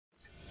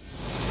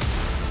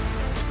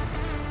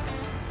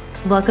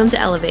Welcome to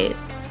Elevate.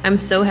 I'm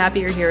so happy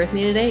you're here with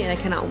me today, and I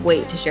cannot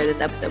wait to share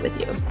this episode with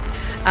you.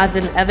 As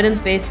an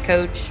evidence-based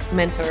coach,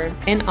 mentor,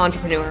 and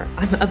entrepreneur,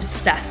 I'm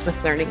obsessed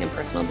with learning and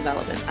personal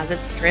development as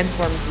it's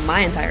transformed my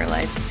entire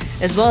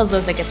life, as well as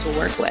those I get to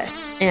work with.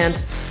 And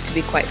to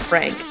be quite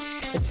frank,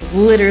 it's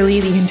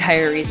literally the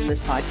entire reason this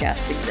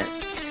podcast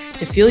exists,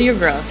 to fuel your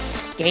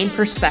growth, gain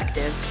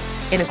perspective,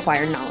 and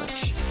acquire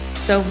knowledge.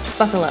 So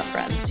buckle up,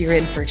 friends. You're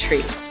in for a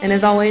treat. And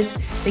as always,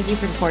 thank you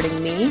for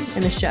supporting me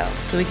and the show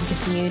so we can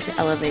continue to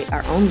elevate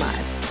our own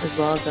lives as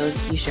well as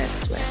those you share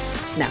this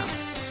with. Now,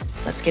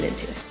 let's get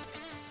into it.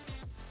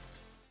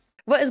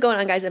 What is going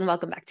on, guys, and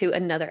welcome back to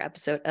another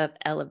episode of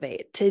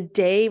Elevate.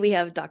 Today, we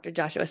have Dr.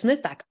 Joshua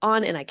Smith back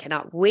on, and I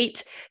cannot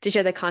wait to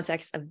share the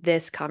context of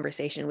this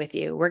conversation with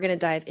you. We're going to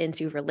dive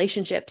into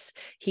relationships.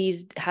 He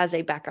has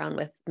a background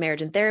with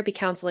marriage and therapy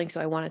counseling,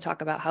 so I want to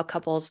talk about how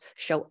couples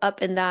show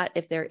up in that.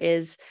 If there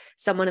is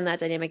someone in that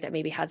dynamic that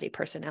maybe has a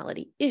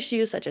personality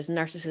issue, such as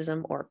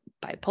narcissism or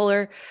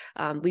bipolar,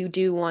 we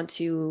do want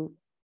to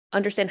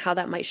understand how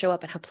that might show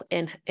up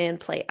and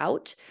play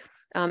out,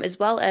 as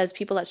well as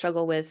people that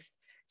struggle with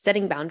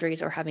setting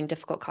boundaries or having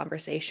difficult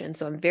conversations.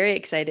 So I'm very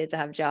excited to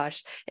have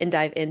Josh and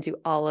dive into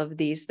all of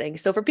these things.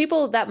 So for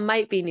people that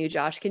might be new,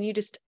 Josh, can you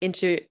just can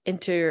you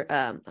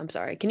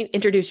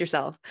introduce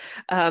yourself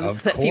so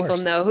that people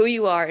know who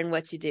you are and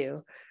what you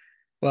do?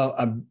 Well,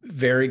 I'm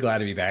very glad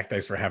to be back.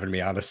 Thanks for having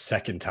me on a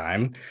second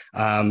time.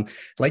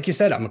 Like you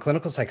said, I'm a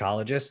clinical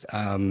psychologist.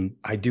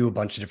 I do a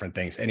bunch of different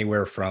things,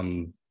 anywhere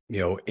from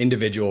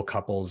individual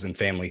couples and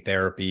family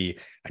therapy.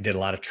 I did a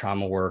lot of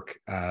trauma work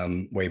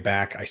way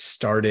back. I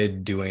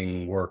started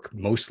doing work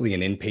mostly in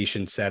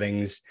inpatient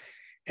settings,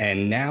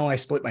 and now I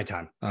split my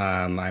time.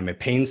 I'm a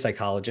pain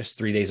psychologist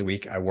 3 days a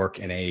week. I work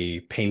in a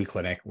pain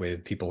clinic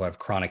with people who have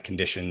chronic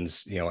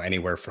conditions,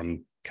 anywhere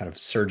from kind of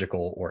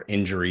surgical or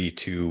injury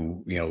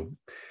to,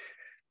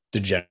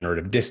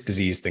 degenerative disc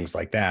disease, things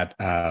like that.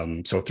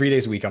 So 3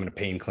 days a week, I'm in a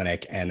pain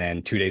clinic. And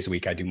then 2 days a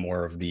week, I do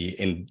more of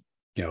the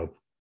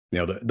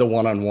the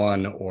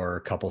one-on-one or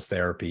couples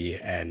therapy.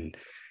 And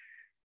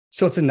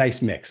so it's a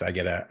nice mix. I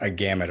get a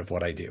gamut of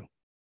what I do.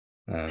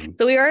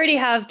 So we already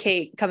have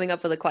Kate coming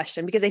up with a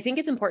question, because I think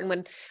it's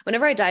important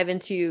whenever I dive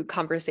into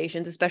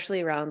conversations,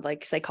 especially around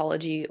like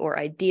psychology or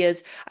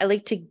ideas, I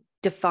like to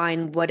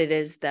define what it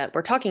is that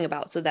we're talking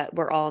about so that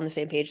we're all on the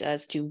same page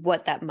as to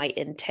what that might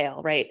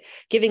entail, right?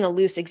 Giving a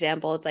loose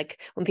example, it's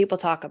like when people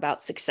talk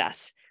about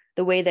success,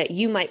 the way that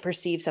you might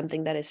perceive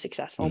something that is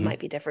successful might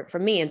be different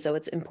from me. And so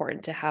it's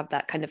important to have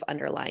that kind of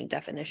underlying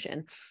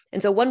definition. And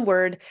so one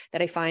word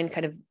that I find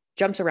kind of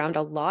jumps around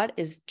a lot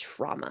is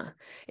trauma.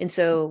 And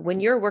so when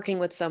you're working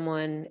with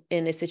someone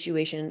in a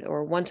situation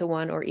or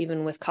one-to-one, or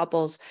even with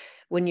couples,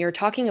 when you're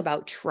talking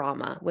about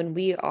trauma, when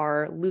we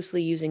are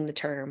loosely using the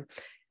term,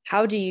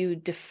 how do you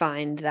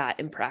define that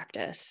in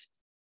practice?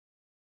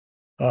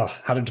 Oh,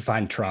 how to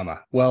define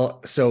trauma?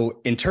 Well,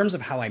 so in terms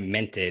of how I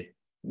meant it,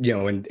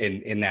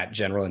 in that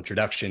general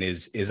introduction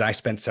is I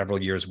spent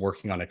several years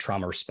working on a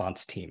trauma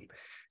response team.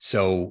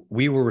 So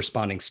we were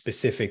responding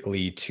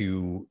specifically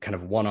to kind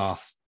of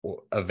one-off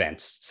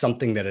events,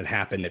 something that had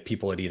happened that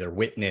people had either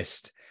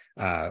witnessed,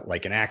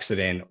 like an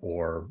accident,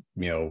 or,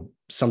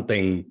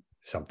 something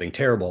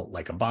terrible,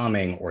 like a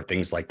bombing or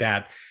things like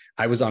that.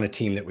 I was on a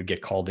team that would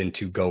get called in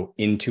to go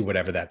into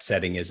whatever that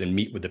setting is and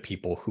meet with the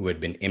people who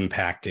had been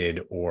impacted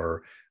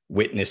or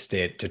witnessed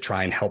it, to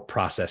try and help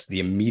process the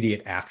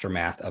immediate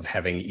aftermath of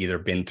having either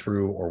been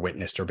through or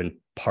witnessed or been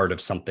part of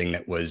something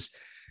that was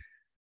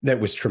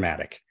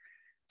traumatic.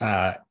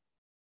 Like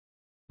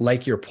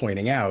you're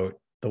pointing out,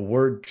 the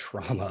word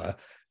trauma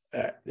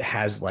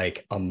has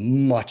like a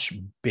much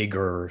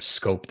bigger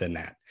scope than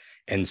that.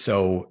 And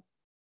so,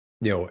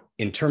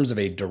 in terms of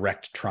a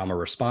direct trauma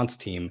response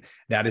team,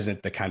 that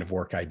isn't the kind of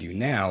work I do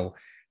now,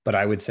 but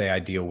I would say I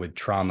deal with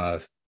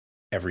trauma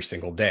every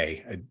single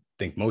day. I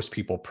think most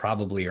people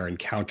probably are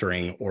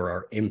encountering or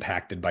are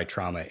impacted by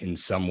trauma in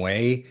some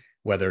way,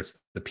 whether it's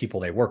the people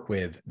they work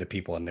with, the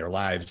people in their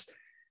lives.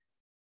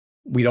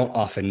 We don't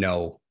often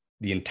know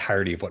the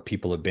entirety of what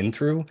people have been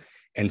through.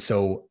 And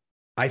so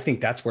I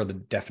think that's where the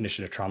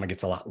definition of trauma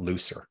gets a lot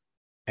looser.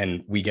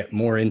 And we get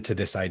more into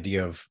this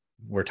idea of,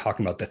 we're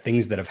talking about the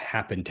things that have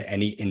happened to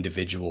any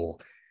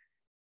individual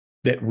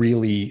that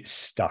really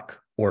stuck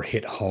or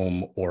hit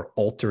home or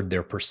altered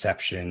their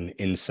perception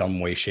in some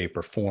way, shape,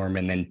 or form,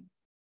 and then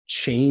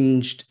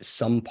changed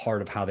some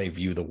part of how they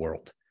view the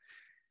world.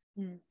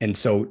 And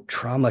so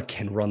trauma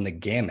can run the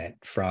gamut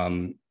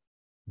from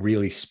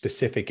really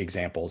specific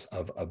examples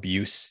of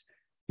abuse,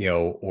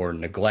 or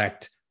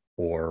neglect,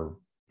 or,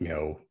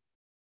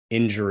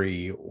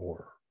 injury,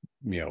 or,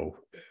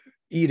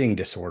 eating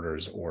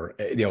disorders, or,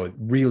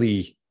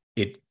 really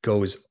it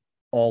goes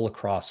all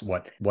across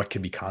what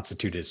could be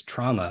constituted as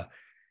trauma.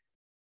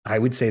 I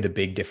would say the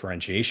big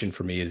differentiation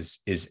for me is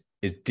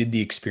did the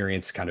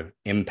experience kind of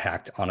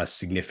impact on a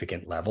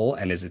significant level?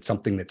 And is it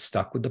something that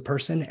stuck with the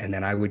person? And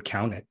then I would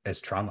count it as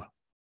trauma.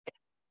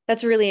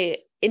 That's really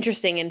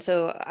interesting. And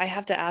so I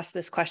have to ask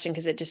this question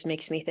because it just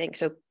makes me think.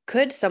 So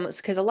could someone,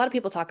 because a lot of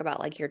people talk about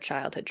like your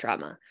childhood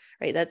trauma,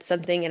 right? That's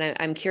something, and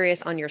I'm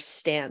curious on your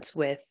stance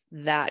with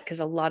that, because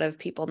a lot of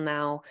people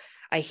now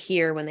I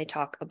hear when they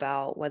talk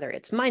about whether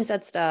it's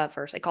mindset stuff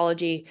or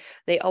psychology,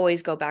 they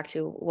always go back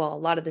to, well, a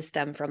lot of this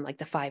stem from like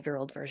the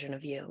 5-year-old version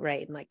of you,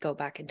 right? And like go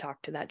back and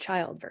talk to that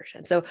child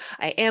version. So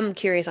I am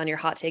curious on your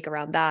hot take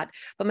around that.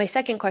 But my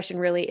second question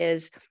really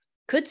is,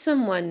 could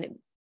someone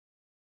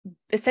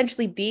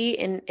essentially be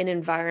in an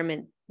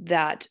environment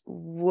that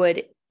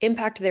would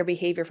impact their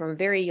behavior from a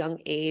very young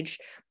age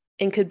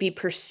and could be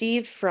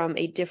perceived from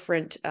a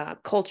different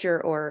culture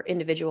or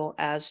individual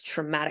as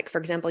traumatic? For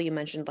example, you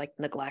mentioned like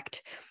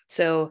neglect.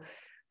 So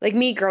like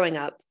me growing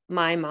up,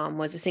 my mom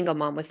was a single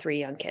mom with 3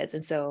 young kids.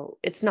 And so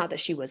it's not that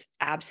she was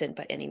absent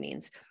by any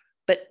means,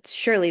 but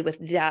surely with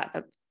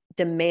that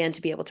demand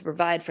to be able to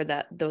provide for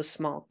those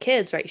small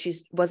kids, right? She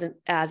wasn't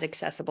as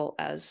accessible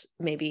as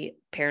maybe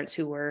parents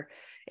who were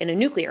in a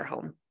nuclear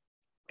home.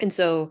 And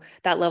so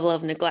that level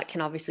of neglect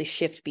can obviously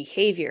shift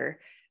behavior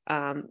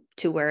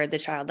to where the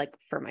child, like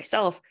for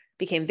myself,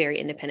 became very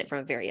independent from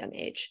a very young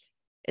age.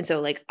 And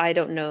so like, I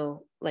don't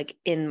know, like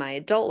in my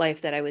adult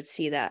life that I would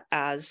see that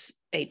as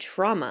a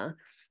trauma,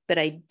 but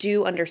I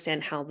do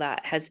understand how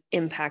that has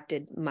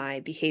impacted my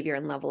behavior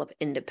and level of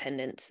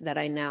independence that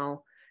I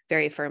now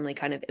very firmly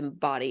kind of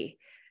embody.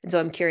 And so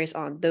I'm curious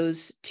on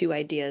those two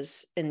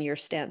ideas and your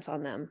stance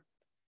on them.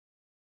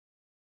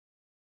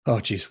 Oh,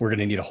 geez, we're going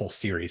to need a whole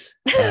series.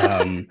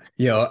 But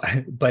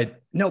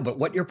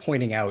what you're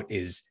pointing out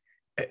is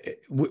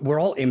we're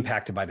all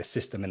impacted by the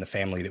system and the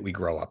family that we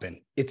grow up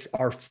in. It's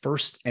our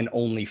first and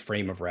only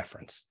frame of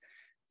reference.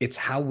 It's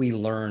how we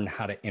learn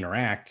how to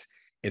interact.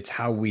 It's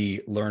how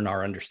we learn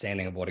our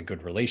understanding of what a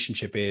good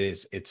relationship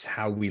is. It's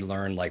how we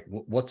learn like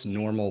what's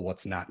normal,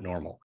 what's not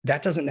normal.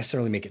 That doesn't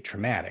necessarily make it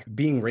traumatic.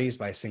 Being raised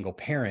by a single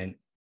parent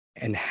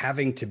and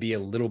having to be a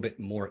little bit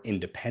more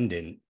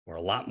independent or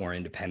a lot more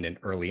independent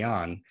early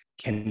on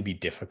can be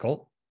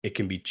difficult. It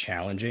can be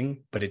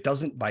challenging, but it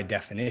doesn't by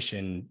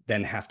definition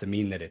then have to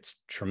mean that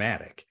it's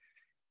traumatic.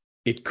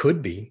 It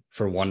could be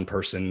for one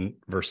person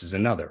versus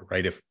another,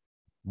 right? If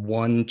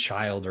one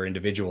child or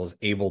individual is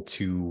able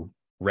to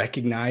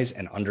recognize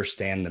and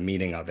understand the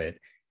meaning of it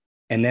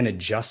and then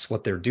adjust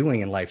what they're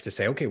doing in life to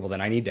say, okay, well, then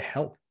I need to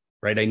help,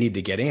 right? I need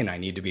to get in. I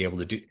need to be able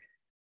to do,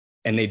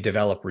 and they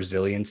develop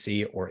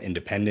resiliency or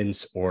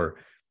independence or,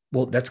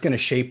 well, that's going to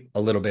shape a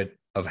little bit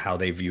of how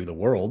they view the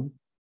world.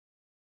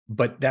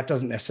 But that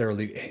doesn't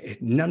necessarily,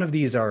 none of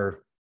these are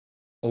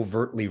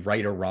overtly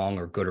right or wrong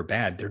or good or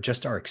bad. They're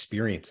just our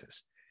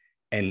experiences.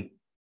 And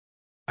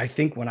I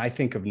think when I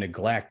think of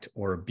neglect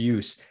or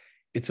abuse,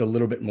 it's a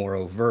little bit more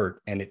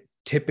overt. And it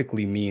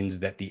typically means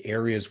that the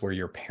areas where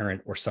your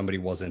parent or somebody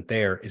wasn't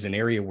there is an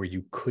area where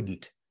you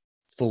couldn't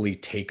fully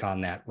take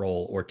on that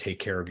role or take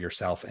care of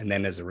yourself. And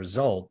then as a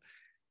result,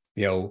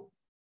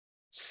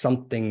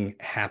 something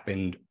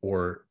happened,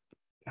 or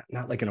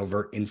not like an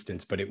overt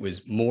instance, but it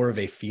was more of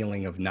a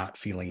feeling of not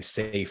feeling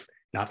safe,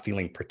 not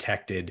feeling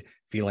protected,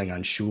 feeling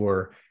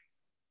unsure.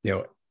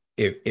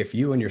 If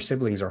you and your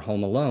siblings are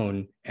home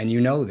alone and you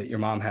know that your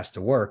mom has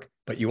to work,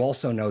 but you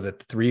also know that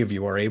the 3 of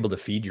you are able to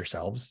feed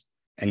yourselves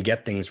and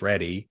get things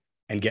ready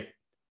and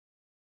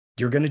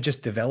you're going to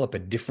just develop a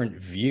different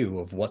view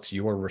of what's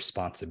your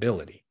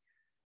responsibility.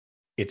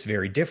 It's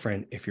very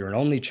different if you're an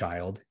only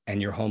child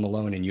and you're home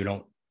alone and you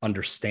don't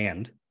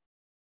understand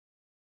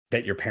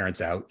that your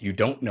parents out, you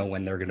don't know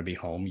when they're going to be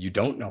home, you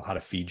don't know how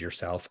to feed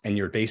yourself, and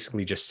you're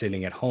basically just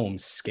sitting at home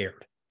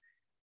scared.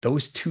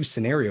 Those 2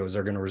 scenarios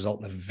are going to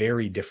result in a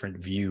very different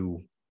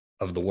view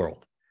of the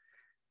world.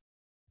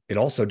 It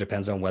also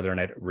depends on whether or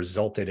not it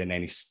resulted in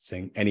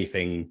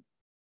anything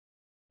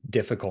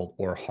difficult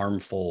or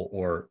harmful,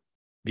 or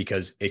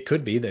because it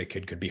could be that a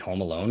kid could be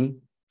home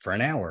alone for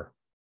an hour.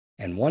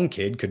 And one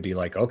kid could be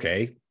like,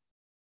 okay,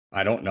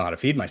 I don't know how to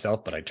feed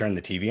myself, but I turned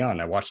the TV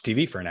on. I watched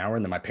TV for an hour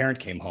and then my parent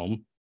came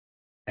home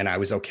and I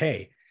was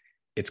okay.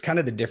 It's kind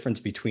of the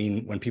difference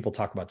between when people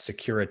talk about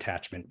secure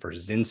attachment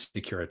versus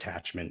insecure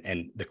attachment.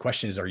 And the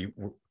question is,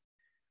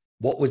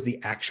 what was the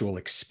actual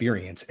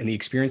experience? And the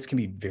experience can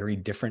be very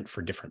different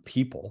for different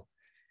people,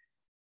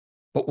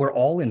 but we're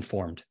all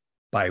informed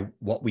by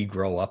what we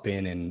grow up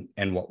in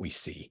and what we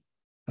see.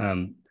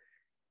 I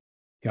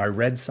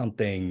read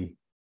something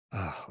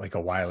like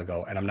a while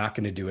ago, and I'm not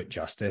going to do it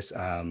justice.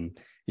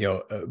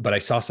 But I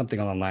saw something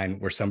online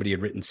where somebody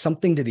had written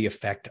something to the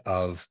effect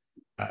of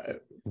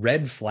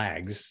red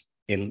flags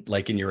in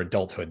your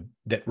adulthood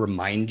that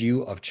remind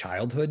you of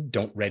childhood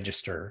don't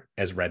register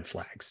as red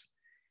flags.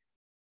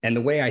 And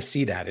the way I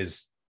see that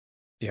is,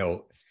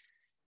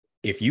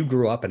 if you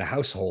grew up in a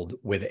household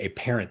with a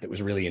parent that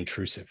was really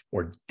intrusive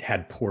or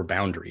had poor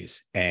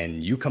boundaries,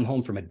 and you come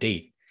home from a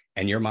date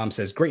and your mom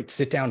says, great,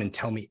 sit down and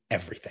tell me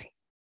everything.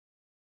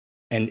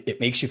 And it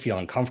makes you feel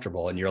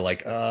uncomfortable. And you're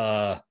like,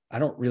 I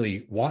don't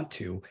really want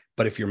to.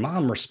 But if your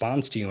mom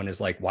responds to you and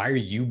is like, why are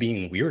you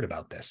being weird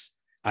about this?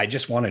 I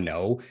just want to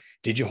know,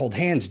 did you hold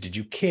hands? Did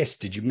you kiss?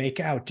 Did you make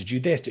out? Did you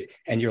this?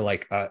 And you're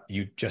like,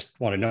 you just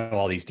want to know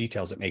all these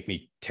details that make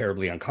me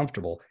terribly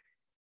uncomfortable.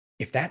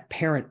 If that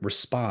parent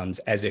responds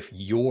as if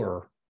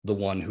you're the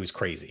one who's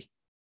crazy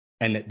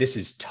and that this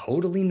is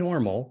totally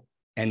normal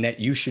and that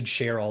you should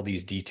share all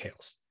these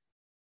details,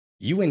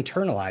 you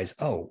internalize,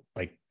 oh,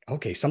 like,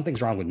 okay,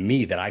 something's wrong with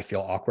me that I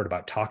feel awkward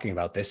about talking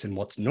about this. And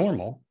what's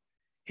normal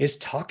is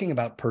talking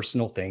about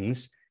personal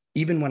things,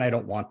 even when I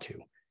don't want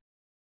to.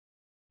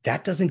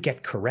 That doesn't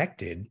get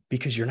corrected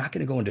because you're not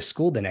going to go into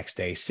school the next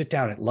day, sit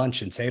down at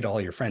lunch and say to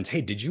all your friends,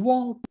 hey, did you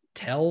all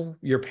tell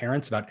your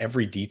parents about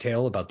every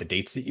detail about the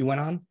dates that you went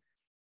on?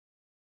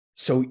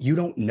 So you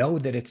don't know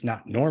that it's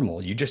not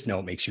normal. You just know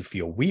it makes you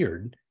feel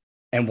weird.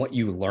 And what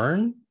you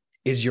learn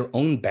is your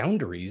own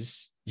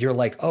boundaries. You're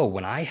like, oh,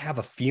 when I have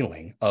a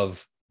feeling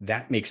of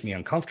that makes me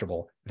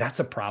uncomfortable, that's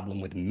a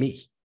problem with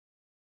me.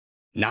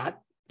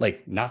 Not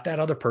that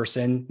other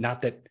person,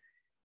 not that.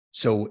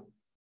 So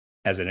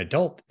as an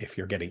adult, if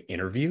you're getting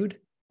interviewed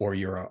or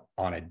you're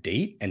on a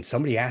date and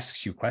somebody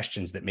asks you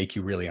questions that make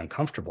you really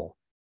uncomfortable,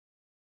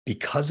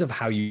 because of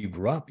how you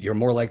grew up, you're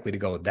more likely to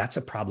go, that's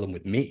a problem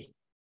with me.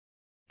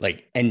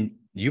 And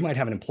you might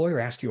have an employer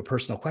ask you a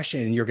personal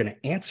question and you're going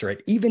to answer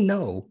it, even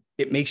though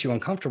it makes you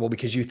uncomfortable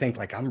because you think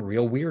like, I'm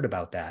real weird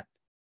about that.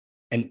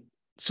 And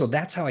so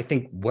that's how I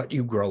think what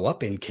you grow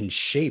up in can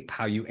shape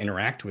how you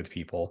interact with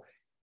people.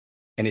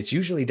 And it's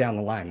usually down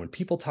the line when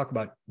people talk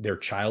about their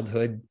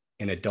childhood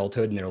and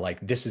adulthood and they're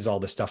like, this is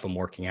all the stuff I'm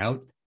working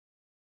out.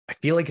 I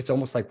feel like it's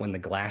almost like when the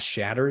glass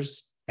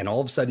shatters and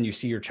all of a sudden you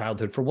see your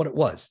childhood for what it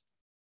was.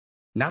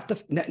 Not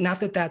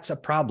that that's a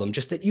problem,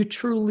 just that you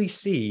truly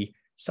see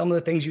some of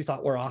the things you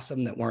thought were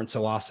awesome that weren't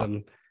so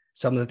awesome.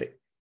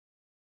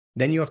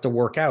 Then you have to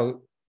work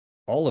out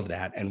all of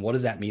that. And what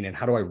does that mean? And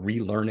how do I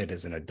relearn it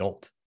as an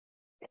adult?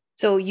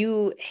 So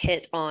you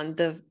hit on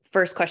the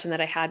first question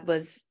that I had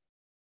was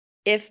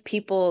if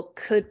people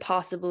could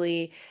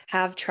possibly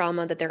have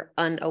trauma that they're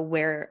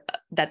unaware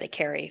that they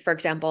carry. For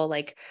example,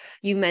 like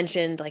you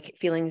mentioned, like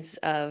feelings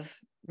of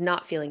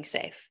not feeling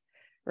safe,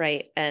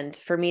 right? And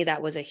for me,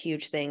 that was a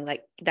huge thing,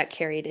 like that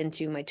carried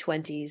into my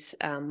 20s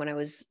when I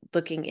was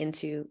looking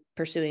into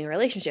pursuing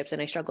relationships,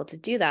 and I struggled to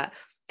do that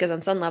because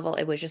on some level,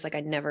 it was just like I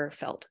never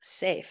felt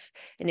safe.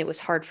 And it was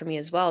hard for me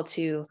as well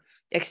to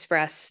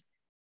express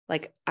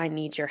like, I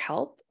need your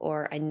help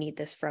or I need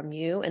this from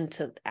you. And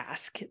to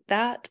ask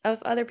that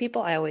of other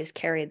people, I always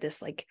carried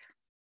this, like,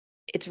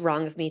 it's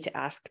wrong of me to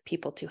ask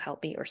people to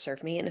help me or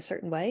serve me in a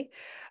certain way.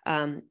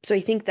 So I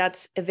think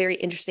that's a very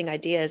interesting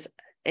idea.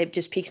 It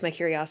just piques my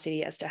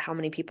curiosity as to how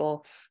many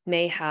people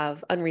may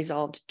have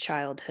unresolved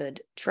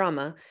childhood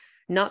trauma,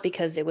 not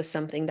because it was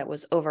something that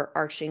was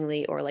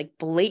overarchingly or like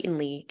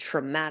blatantly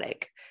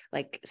traumatic,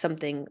 like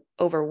something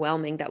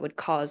overwhelming that would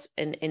cause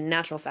in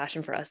natural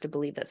fashion for us to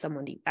believe that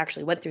someone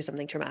actually went through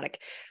something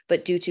traumatic,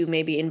 but due to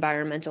maybe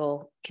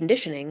environmental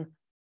conditioning,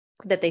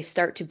 that they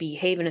start to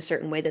behave in a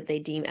certain way that they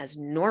deem as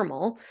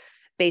normal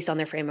based on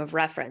their frame of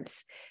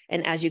reference.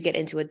 And as you get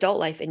into adult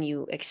life and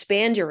you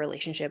expand your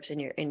relationships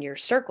in your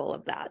circle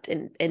of that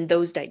and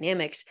those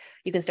dynamics,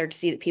 you can start to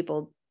see that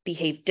people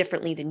behave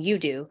differently than you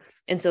do.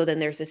 And so then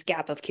there's this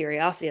gap of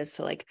curiosity as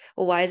to like,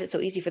 well, why is it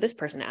so easy for this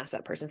person to ask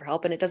that person for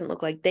help? And it doesn't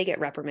look like they get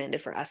reprimanded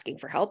for asking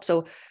for help.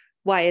 So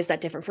why is that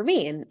different for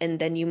me? And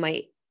then you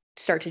might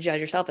start to judge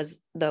yourself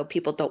as though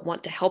people don't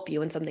want to help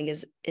you and something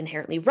is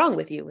inherently wrong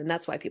with you. And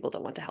that's why people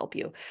don't want to help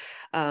you.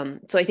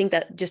 So I think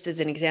that just as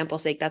an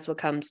example's sake, that's what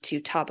comes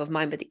to top of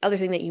mind. But the other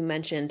thing that you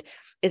mentioned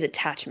is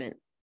attachment.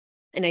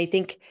 And I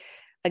think,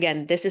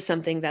 again, this is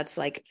something that's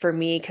like, for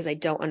me, because I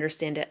don't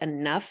understand it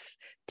enough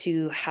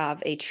to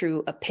have a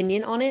true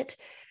opinion on it.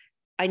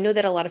 I know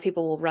that a lot of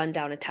people will run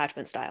down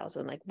attachment styles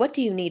and like, what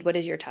do you need? What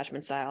is your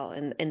attachment style?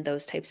 And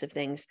those types of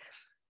things.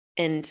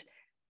 And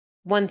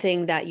one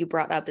thing that you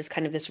brought up is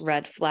kind of this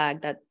red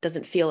flag that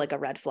doesn't feel like a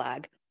red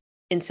flag.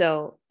 And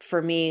so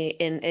for me,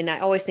 and I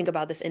always think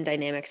about this in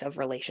dynamics of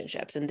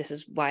relationships. And this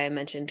is why I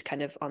mentioned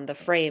kind of on the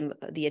frame,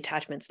 the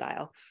attachment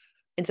style.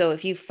 And so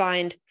if you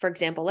find, for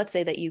example, let's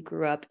say that you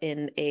grew up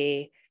in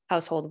a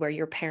household where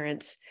your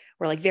parents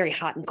were like very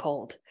hot and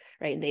cold,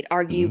 right? And they'd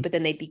argue, but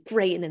then they'd be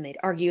great. And then they'd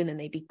argue and then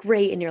they'd be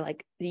great. And you're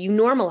like, you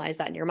normalize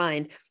that in your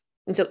mind.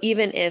 And so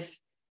even if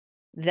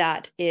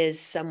that is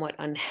somewhat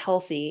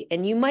unhealthy,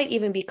 and you might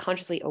even be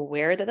consciously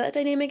aware that that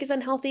dynamic is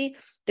unhealthy,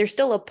 there's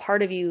still a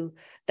part of you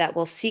that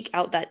will seek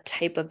out that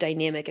type of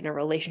dynamic in a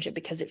relationship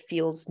because it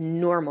feels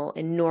normal,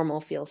 and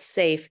normal feels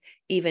safe,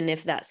 even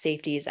if that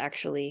safety is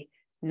actually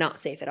not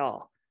safe at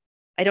all.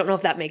 I don't know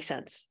if that makes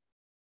sense.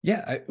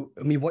 Yeah.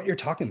 I mean, what you're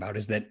talking about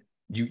is that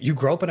you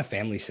grow up in a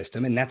family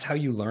system and that's how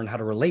you learn how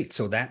to relate.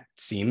 So that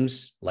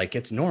seems like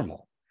it's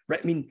normal,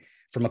 right? I mean,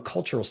 from a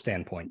cultural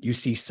standpoint, you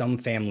see some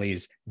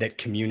families that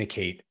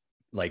communicate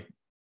like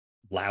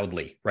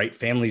loudly, right?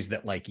 Families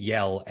that like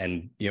yell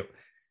and,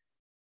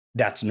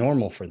 that's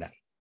normal for them.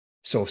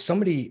 So if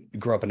somebody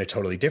grew up in a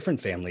totally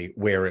different family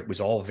where it was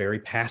all very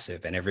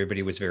passive and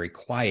everybody was very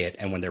quiet,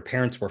 and when their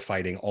parents were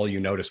fighting, all you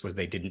noticed was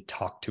they didn't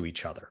talk to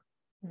each other.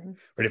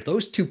 But if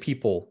those two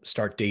people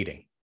start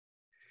dating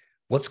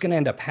what's going to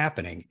end up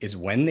happening is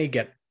when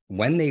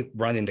they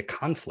run into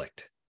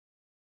conflict,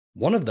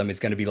 one of them is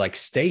going to be like,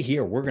 stay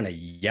here. We're going to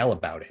yell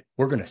about it.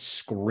 We're going to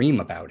scream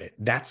about it.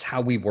 That's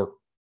how we work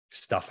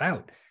stuff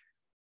out.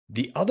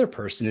 The other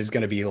person is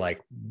going to be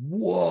like,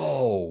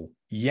 whoa,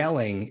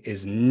 yelling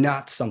is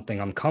not something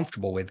I'm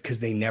comfortable with because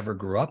they never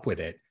grew up with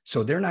it.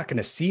 So they're not going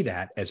to see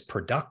that as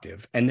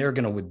productive. And they're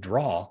going to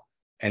withdraw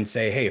and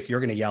say, hey, if you're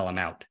going to yell, I'm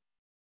out.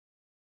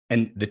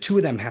 And the two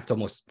of them have to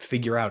almost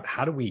figure out,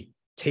 how do we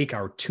take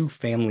our two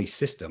family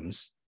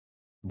systems,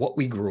 what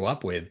we grew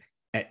up with,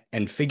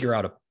 and figure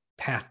out a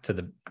path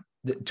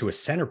to a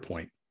center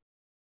point.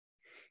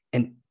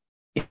 And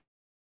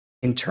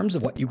in terms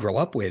of what you grow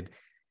up with,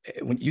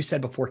 when you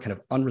said before, kind of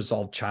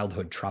unresolved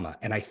childhood trauma,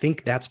 and I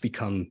think that's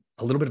become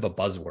a little bit of a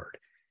buzzword.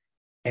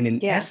 And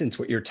in essence,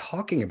 what you're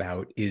talking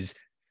about is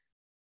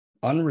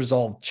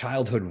unresolved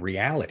childhood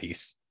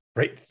realities,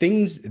 right?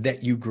 Things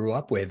that you grew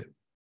up with,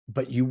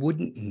 but you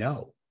wouldn't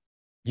know.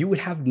 You would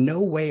have no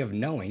way of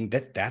knowing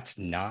that that's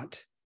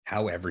not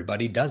how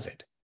everybody does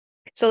it.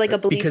 So like a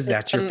belief because system,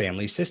 that's your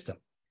family system.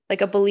 Like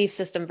a belief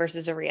system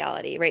versus a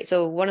reality, right?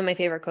 So one of my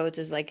favorite quotes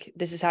is like,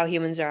 this is how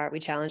humans are. We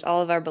challenge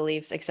all of our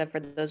beliefs except for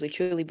those we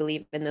truly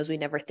believe and those we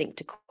never think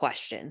to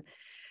question.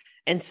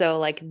 And so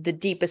like the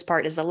deepest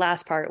part is the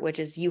last part, which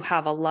is you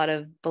have a lot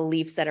of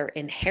beliefs that are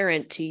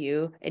inherent to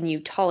you and you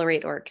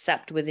tolerate or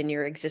accept within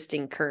your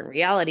existing current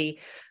reality,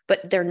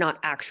 but they're not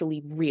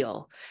actually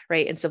real,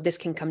 right? And so this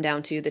can come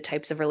down to the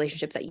types of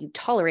relationships that you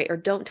tolerate or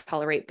don't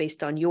tolerate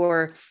based on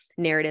your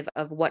narrative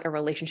of what a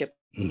relationship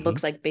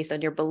looks like based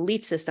on your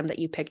belief system that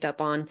you picked up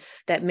on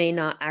that may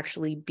not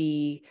actually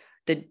be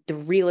the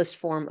realest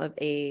form of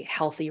a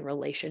healthy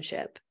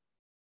relationship.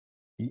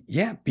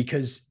 Yeah,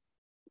 because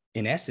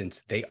in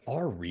essence, they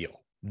are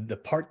real. The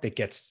part that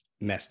gets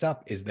messed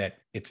up is that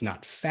it's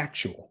not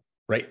factual,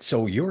 right?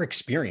 So your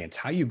experience,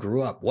 how you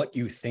grew up, what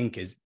you think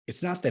is,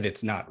 it's not that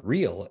it's not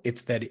real.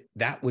 It's that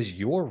that was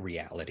your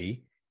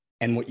reality.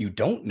 And what you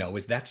don't know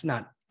is that's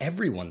not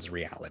everyone's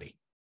reality,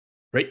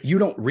 right? You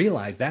don't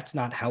realize that's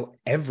not how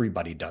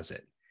everybody does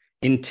it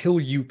until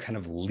you kind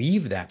of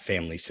leave that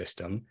family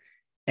system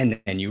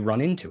and then you run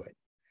into it.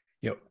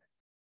 You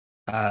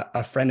know,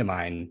 a friend of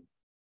mine,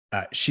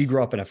 she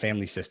grew up in a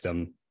family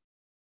system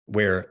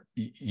where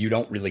you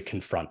don't really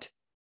confront,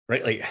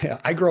 right?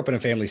 Like I grew up in a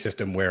family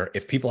system where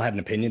if people had an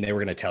opinion, they were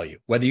going to tell you,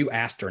 whether you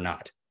asked or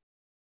not.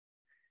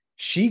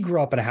 She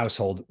grew up in a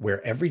household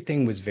where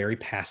everything was very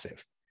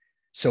passive.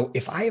 So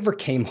if I ever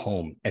came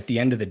home at the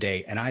end of the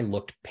day and I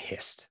looked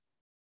pissed,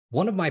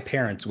 one of my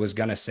parents was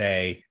going to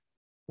say,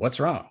 what's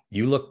wrong?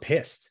 You look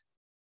pissed,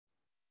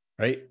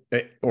 right?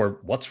 Or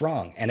what's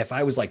wrong? And if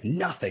I was like,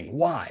 nothing,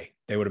 why?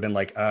 They would have been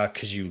like,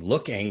 because you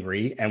look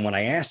angry. And when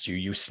I asked you,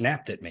 you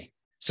snapped at me.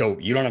 So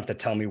you don't have to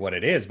tell me what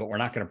it is, but we're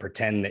not going to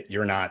pretend that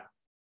you're not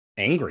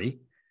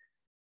angry.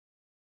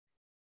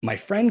 My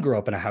friend grew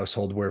up in a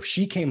household where if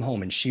she came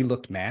home and she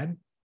looked mad,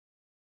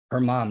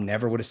 her mom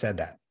never would have said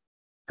that.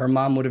 Her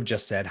mom would have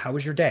just said, how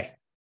was your day?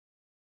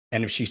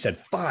 And if she said,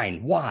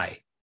 fine, why?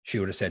 She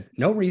would have said,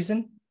 no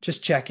reason,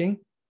 just checking.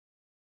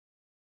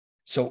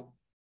 So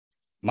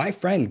my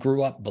friend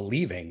grew up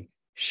believing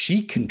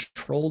she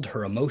controlled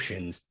her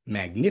emotions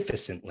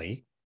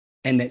magnificently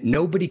and that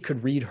nobody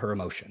could read her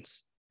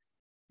emotions.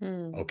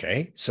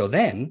 Okay. So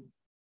then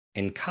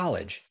in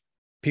college,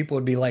 people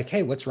would be like,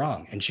 hey, what's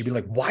wrong? And she'd be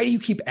like, why do you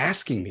keep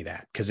asking me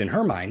that? Because in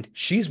her mind,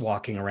 she's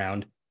walking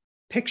around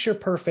picture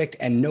perfect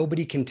and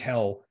nobody can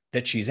tell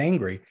that she's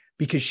angry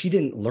because she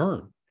didn't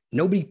learn.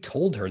 Nobody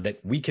told her that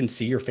we can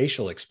see your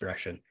facial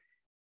expression.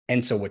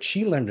 And so what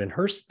she learned in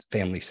her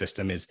family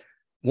system is,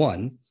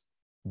 one,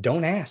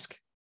 don't ask.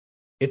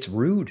 It's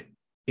rude.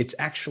 It's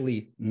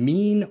actually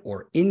mean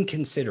or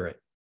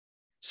inconsiderate.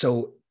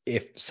 So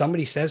if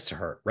somebody says to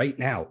her right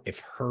now,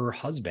 if her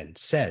husband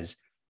says,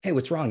 hey,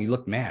 what's wrong? You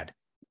look mad.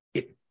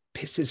 It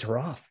pisses her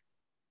off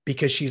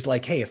because she's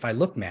like, hey, if I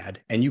look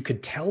mad and you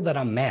could tell that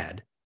I'm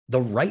mad,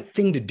 the right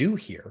thing to do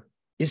here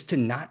is to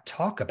not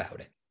talk about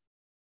it.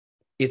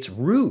 It's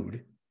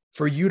rude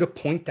for you to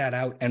point that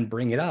out and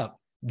bring it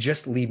up.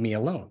 Just leave me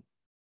alone.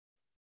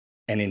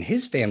 And in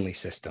his family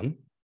system,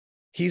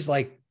 he's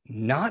like,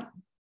 not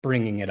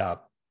bringing it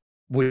up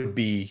would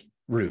be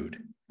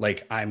rude.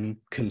 Like,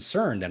 I'm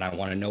concerned and I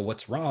want to know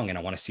what's wrong and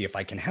I want to see if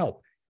I can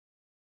help.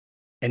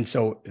 And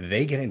so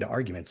they get into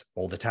arguments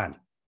all the time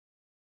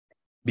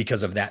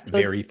because of that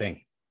very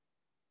thing.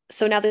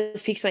 So now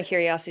this piques my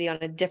curiosity on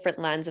a different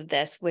lens of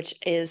this, which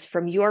is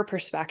from your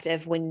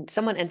perspective, when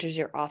someone enters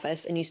your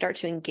office and you start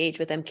to engage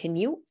with them, can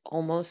you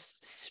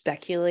almost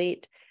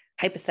speculate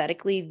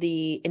hypothetically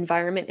the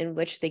environment in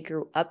which they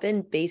grew up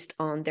in based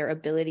on their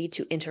ability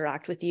to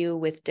interact with you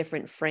with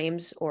different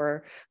frames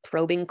or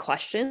probing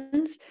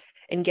questions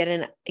and get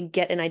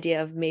an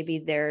idea of maybe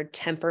their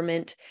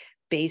temperament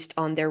based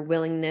on their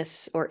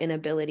willingness or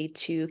inability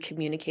to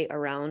communicate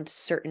around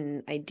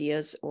certain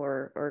ideas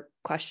or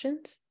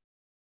questions?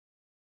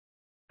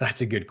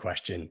 That's a good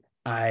question.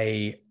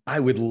 I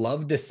would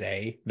love to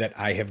say that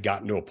I have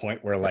gotten to a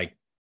point where like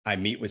I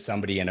meet with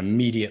somebody and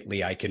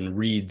immediately I can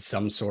read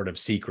some sort of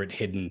secret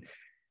hidden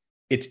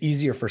it's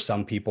easier for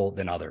some people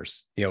than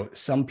others.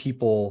 Some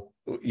people,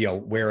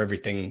 wear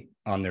everything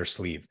on their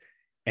sleeve.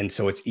 And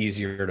so it's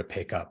easier to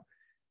pick up.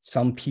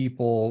 Some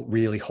people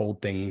really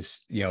hold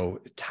things,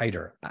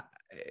 tighter.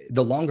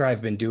 The longer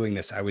I've been doing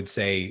this, I would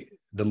say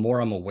the more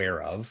I'm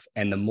aware of,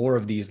 and the more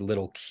of these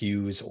little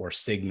cues or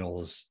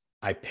signals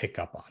I pick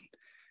up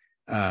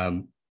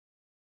on.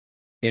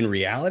 In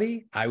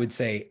reality, I would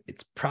say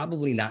it's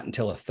probably not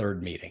until a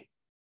third meeting.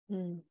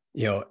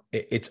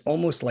 It's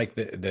almost like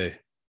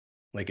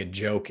like a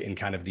joke in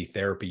kind of the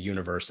therapy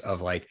universe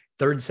of like,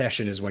 third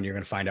session is when you're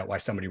going to find out why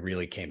somebody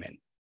really came in.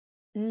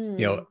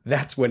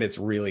 That's when it's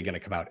really going to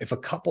come out. If a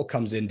couple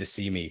comes in to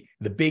see me,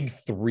 the big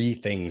three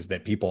things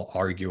that people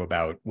argue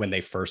about when they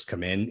first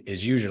come in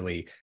is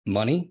usually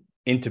money,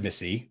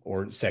 intimacy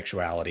or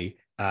sexuality,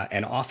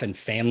 and often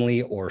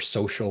family or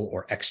social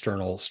or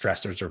external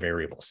stressors or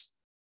variables.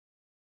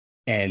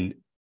 And,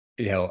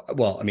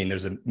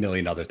 there's a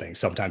million other things.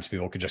 Sometimes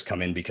people could just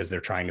come in because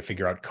they're trying to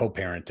figure out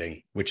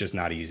co-parenting, which is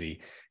not easy.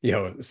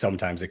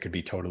 Sometimes it could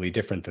be totally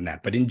different than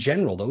that. But in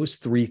general, those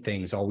three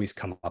things always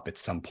come up at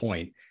some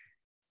point.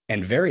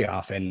 And very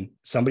often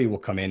somebody will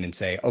come in and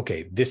say,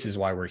 okay, this is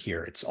why we're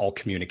here. It's all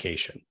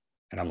communication.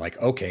 And I'm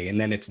like, okay. And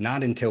then it's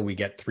not until we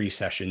get 3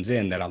 sessions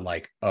in that I'm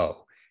like,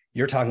 oh,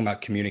 you're talking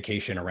about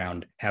communication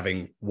around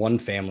having one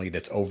family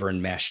that's over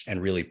enmeshed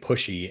and really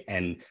pushy.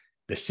 And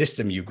the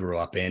system you grew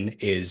up in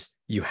is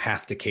you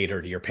have to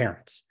cater to your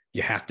parents.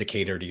 You have to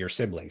cater to your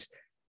siblings.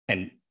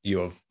 And you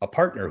have a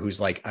partner who's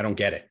like, I don't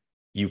get it.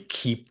 You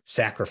keep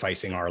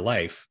sacrificing our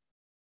life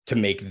to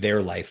make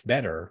their life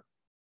better.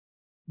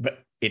 But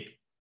it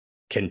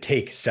can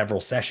take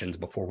several sessions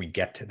before we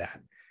get to that.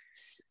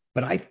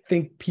 But I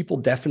think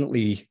people have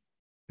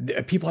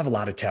a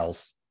lot of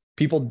tells.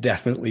 People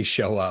definitely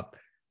show up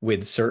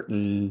with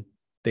certain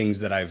things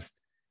that I've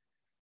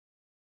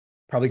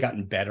probably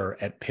gotten better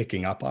at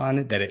picking up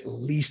on that at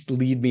least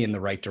lead me in the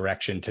right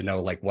direction to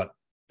know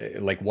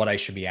what I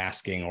should be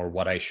asking or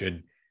what I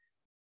should,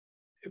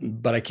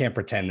 but I can't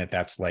pretend that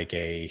that's like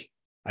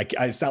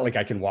it's not like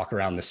I can walk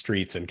around the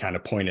streets and kind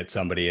of point at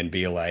somebody and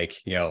be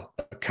like,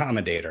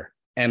 accommodator,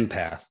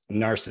 empath,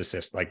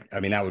 narcissist.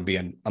 That would be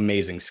an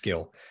amazing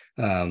skill.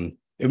 It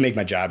would make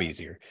my job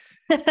easier,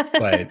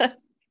 but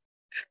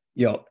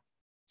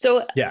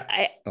So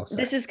yeah,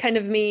 this is kind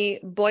of me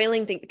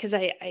boiling things, because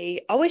I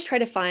always try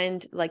to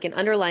find like an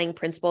underlying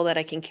principle that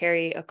I can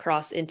carry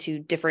across into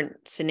different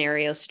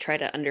scenarios to try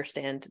to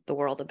understand the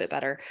world a bit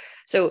better.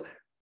 So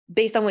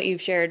based on what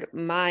you've shared,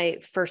 my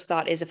first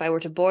thought is, if I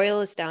were to boil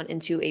this down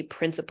into a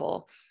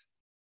principle,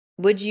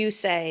 would you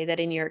say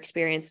that in your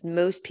experience,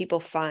 most people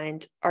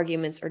find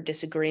arguments or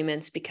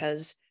disagreements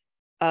because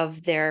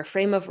of their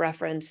frame of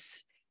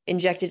reference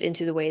injected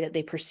into the way that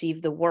they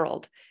perceive the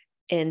world?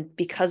 And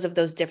because of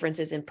those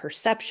differences in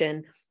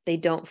perception, they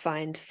don't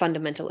find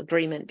fundamental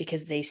agreement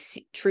because they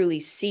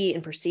truly see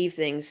and perceive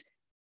things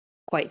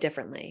quite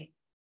differently.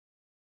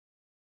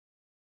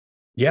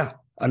 Yeah.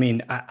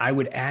 I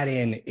would add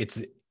in,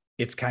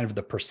 it's kind of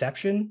the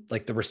perception,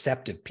 like the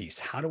receptive piece.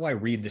 How do I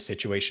read the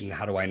situation?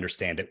 How do I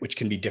understand it? Which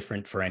can be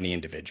different for any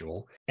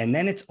individual. And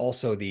then it's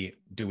also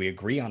do we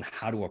agree on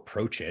how to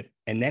approach it?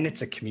 And then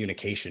it's a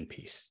communication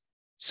piece.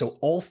 So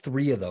all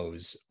 3 of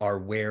those are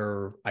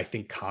where I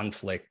think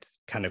conflict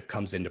kind of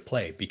comes into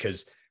play,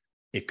 because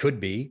it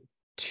could be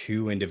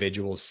 2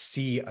 individuals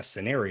see a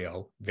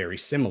scenario very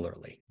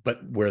similarly, but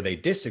where they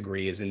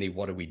disagree is in the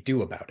what do we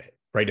do about it,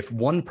 right? If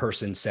one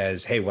person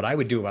says, hey, what I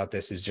would do about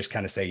this is just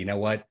kind of say, you know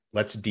what,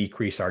 let's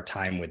decrease our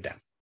time with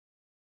them.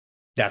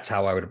 That's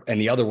how I would.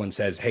 And the other one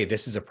says, hey,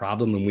 this is a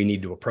problem and we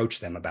need to approach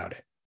them about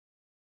it.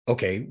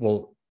 Okay,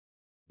 well,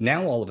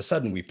 now all of a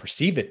sudden we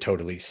perceive it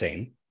totally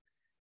same,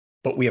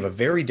 but we have a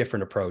very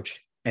different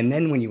approach. And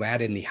then when you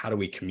add in the how do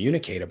we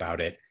communicate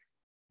about it,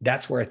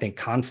 that's where I think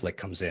conflict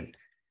comes in.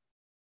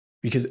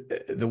 Because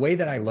the way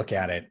that I look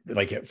at it,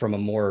 like from a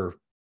more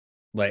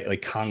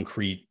like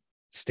concrete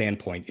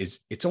standpoint,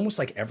 is it's almost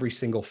like every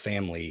single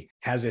family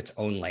has its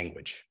own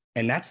language.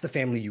 And that's the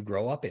family you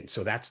grow up in.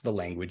 So that's the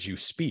language you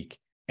speak.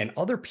 And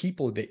other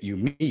people that you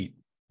meet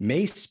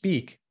may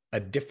speak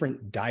a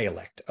different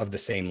dialect of the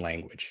same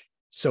language.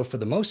 So for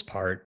the most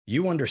part,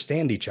 you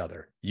understand each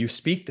other. You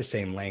speak the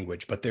same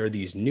language, but there are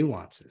these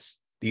nuances,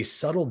 these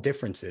subtle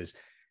differences,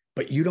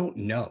 but you don't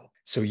know.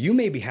 So you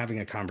may be having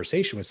a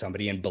conversation with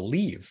somebody and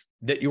believe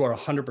that you are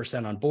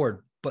 100% on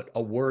board, but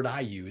a word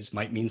I use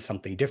might mean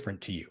something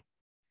different to you.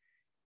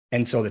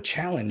 And so the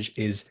challenge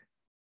is,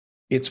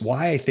 it's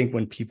why I think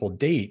when people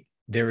date,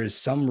 there is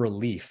some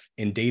relief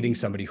in dating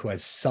somebody who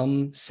has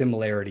some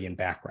similarity in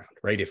background,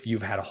 right? If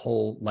you've had a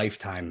whole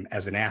lifetime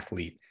as an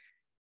athlete,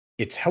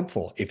 it's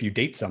helpful if you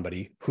date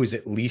somebody who's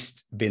at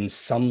least been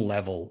some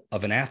level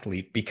of an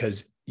athlete,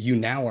 because you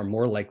now are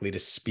more likely to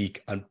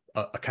speak a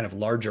kind of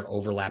larger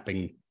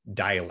overlapping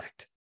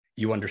dialect.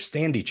 You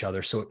understand each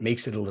other, so it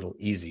makes it a little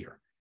easier.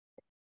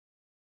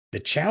 The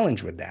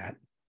challenge with that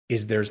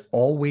is there's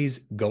always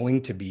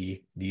going to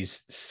be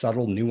these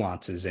subtle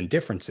nuances and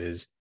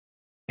differences.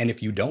 And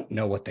if you don't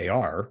know what they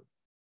are,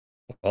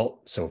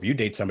 Well, so if you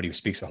date somebody who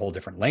speaks a whole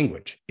different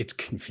language, it's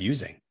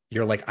confusing.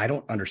 You're like, I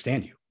don't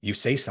understand you. You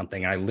say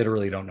something, and I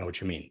literally don't know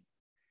what you mean.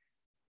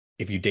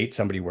 If you date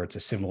somebody where it's a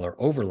similar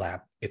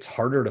overlap, it's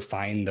harder to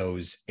find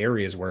those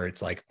areas where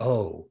it's like,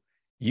 oh,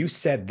 you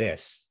said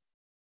this,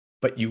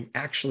 but you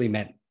actually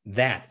meant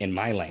that in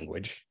my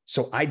language.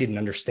 So I didn't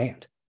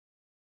understand.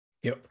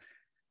 You know,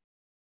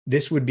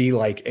 this would be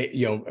like,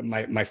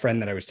 my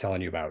friend that I was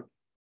telling you about.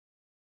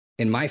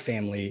 In my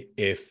family,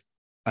 if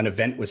an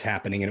event was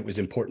happening and it was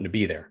important to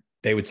be there,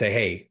 they would say,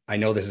 hey, I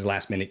know this is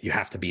last minute. You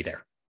have to be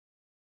there.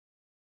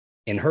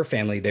 In her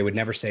family, they would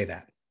never say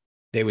that.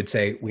 They would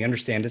say, we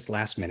understand it's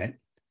last minute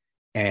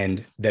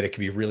and that it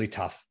could be really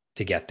tough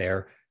to get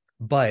there.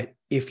 But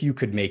if you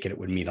could make it, it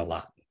would mean a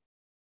lot.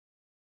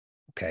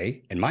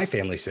 Okay. In my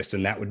family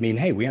system, that would mean,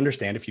 hey, we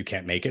understand if you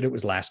can't make it, it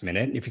was last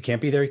minute. And if you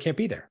can't be there, you can't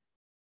be there.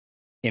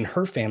 In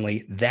her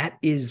family, that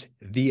is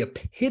the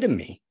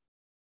epitome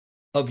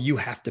of you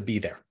have to be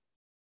there.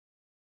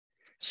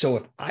 So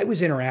if I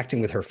was interacting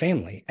with her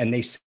family and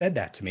they said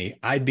that to me,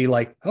 I'd be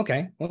like,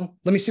 okay, well,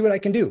 let me see what I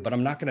can do, but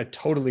I'm not going to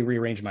totally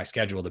rearrange my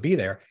schedule to be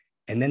there.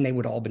 And then they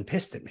would all have been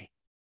pissed at me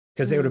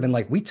because they would have been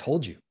like, we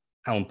told you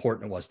how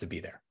important it was to be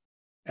there.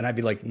 And I'd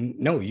be like,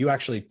 no, you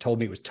actually told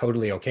me it was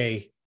totally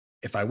okay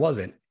if I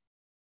wasn't,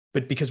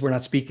 but because we're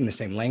not speaking the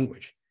same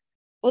language.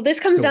 Well, this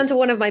comes down to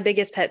one of my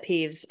biggest pet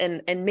peeves.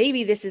 And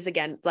maybe this is,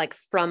 again, like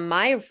from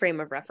my frame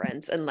of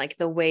reference and like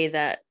the way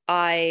that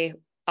I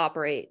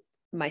operate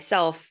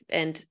myself.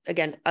 And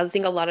again, I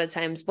think a lot of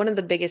times one of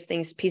the biggest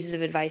pieces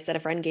of advice that a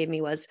friend gave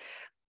me was,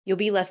 you'll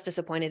be less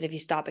disappointed if you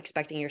stop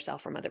expecting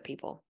yourself from other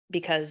people,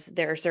 because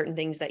there are certain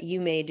things that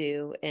you may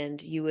do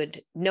and you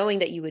would, knowing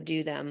that you would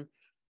do them,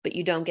 but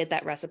you don't get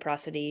that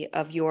reciprocity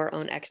of your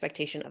own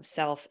expectation of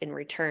self in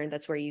return.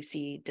 That's where you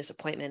see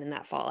disappointment and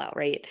that fallout,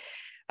 right?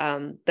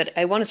 But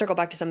I want to circle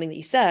back to something that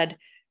you said,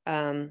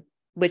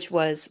 which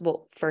was,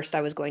 well, first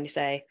I was going to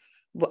say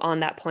on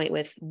that point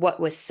with what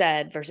was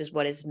said versus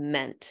what is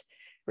meant,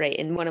 right?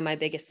 And one of my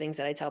biggest things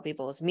that I tell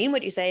people is mean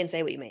what you say and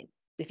say what you mean.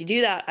 If you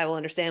do that, I will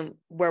understand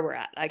where we're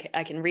at.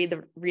 I can read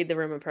the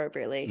room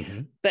appropriately.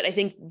 Mm-hmm. But I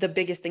think the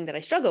biggest thing that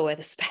I struggle with,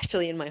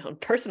 especially in my own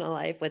personal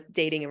life with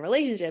dating and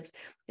relationships,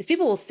 is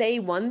people will say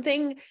one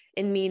thing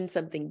and mean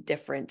something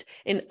different.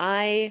 And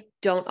I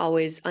don't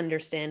always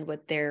understand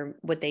what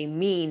they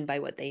mean by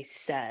what they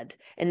said.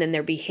 And then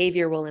their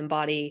behavior will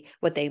embody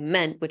what they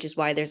meant, which is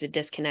why there's a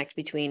disconnect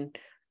between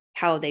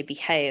how they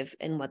behave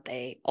and what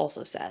they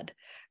also said.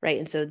 Right.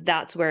 And so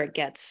that's where it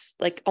gets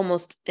like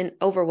almost an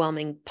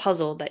overwhelming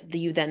puzzle that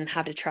you then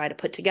have to try to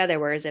put together.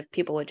 Whereas if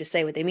people would just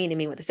say what they mean and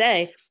mean what they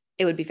say,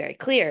 it would be very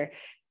clear.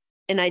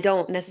 And I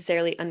don't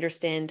necessarily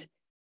understand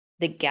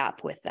the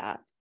gap with that.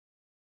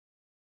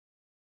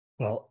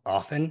 Well,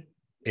 often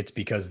it's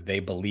because they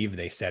believe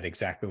they said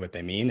exactly what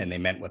they mean and they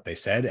meant what they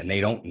said, and they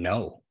don't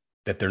know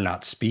that they're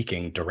not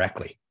speaking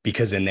directly,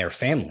 because in their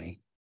family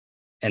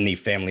and the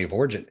family of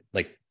origin,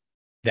 like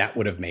that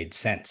would have made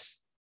sense.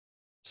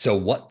 So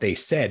what they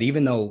said,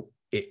 even though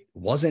it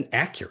wasn't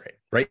accurate,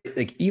 right?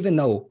 Like, even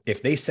though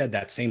if they said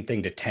that same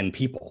thing to 10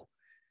 people,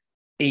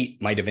 8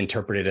 might have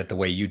interpreted it the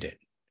way you did.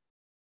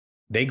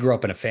 They grew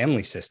up in a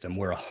family system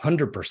where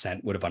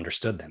 100% would have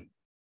understood them,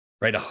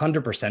 right?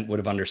 100% would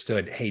have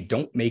understood, hey,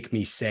 don't make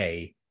me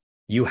say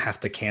you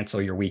have to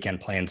cancel your weekend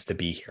plans to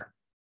be here,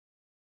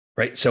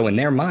 right? So in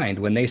their mind,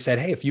 when they said,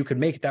 hey, if you could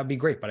make it, that'd be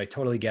great, but I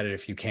totally get it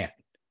if you can't.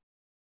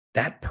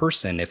 That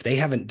person, if they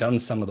haven't done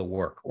some of the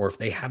work, or if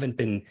they haven't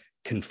been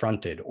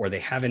confronted, or they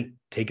haven't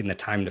taken the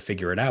time to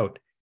figure it out,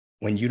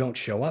 when you don't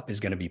show up is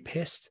going to be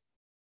pissed,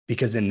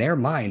 because in their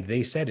mind,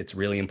 they said it's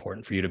really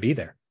important for you to be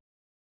there.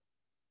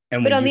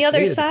 And but on the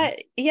other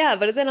side,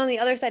 but then on the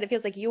other side, it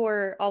feels like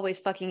you're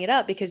always fucking it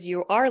up because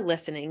you are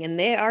listening and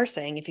they are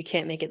saying, if you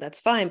can't make it,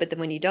 that's fine. But then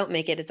when you don't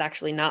make it, it's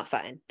actually not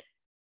fine.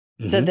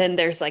 Mm-hmm. So then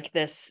there's like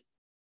this,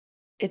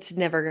 it's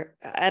never,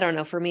 I don't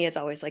know. For me, it's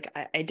always like,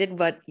 I did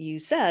what you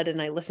said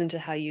and I listened to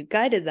how you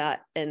guided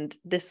that. And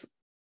this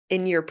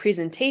in your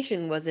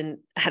presentation was an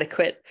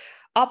adequate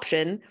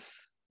option,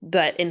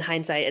 but in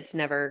hindsight, it's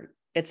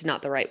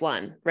not the right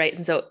one. Right.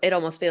 And so it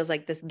almost feels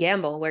like this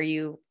gamble where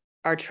you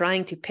are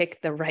trying to pick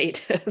the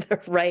right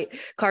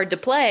card to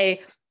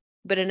play,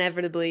 but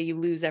inevitably you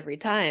lose every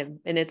time.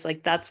 And it's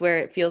like, that's where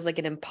it feels like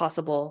an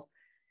impossible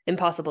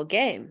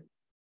game.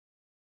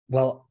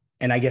 Well,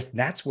 and I guess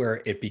that's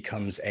where it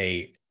becomes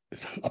a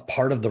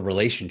part of the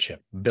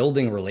relationship.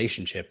 Building a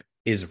relationship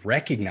is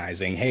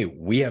recognizing, hey,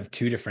 we have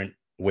 2 different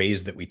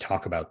ways that we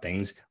talk about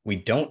things. We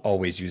don't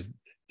always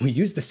we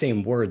use the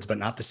same words, but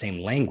not the same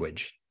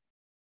language.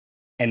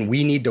 And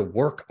we need to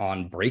work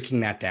on breaking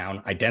that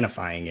down,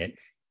 identifying it,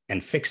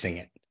 and fixing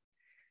it.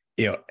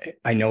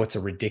 I know it's a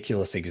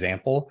ridiculous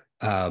example,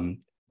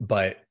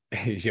 but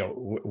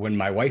when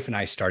my wife and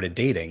I started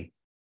dating,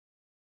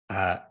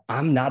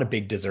 I'm not a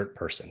big dessert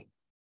person.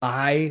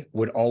 I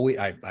would always,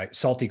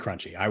 salty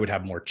crunchy. I would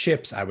have more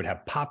chips. I would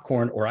have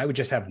popcorn, or I would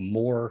just have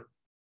more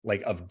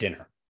like of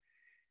dinner.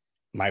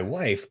 My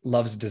wife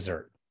loves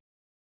dessert.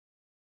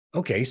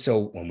 okay,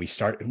 so when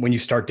you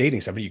start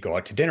dating somebody, you go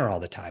out to dinner all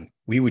the time.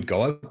 We would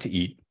go out to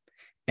eat,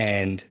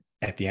 and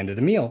at the end of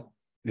the meal,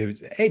 it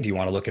was, hey, do you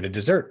want to look at a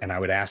dessert? And I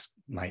would ask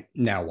my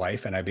now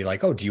wife, and I'd be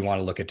like, oh, do you want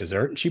to look at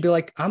dessert? And she'd be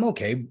like, I'm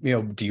okay.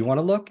 Do you want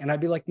to look? And I'd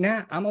be like,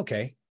 nah, I'm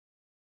okay.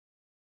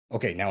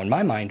 Okay, now in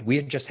my mind, we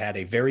had just had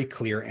a very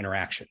clear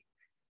interaction.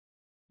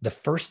 The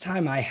first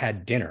time I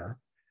had dinner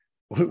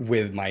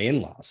with my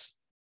in-laws,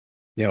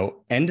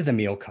 end of the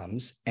meal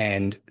comes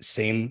and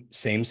same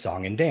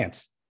song and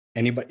dance.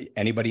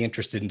 Anybody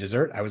interested in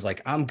dessert? I was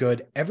like, I'm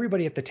good.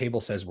 Everybody at the table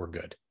says we're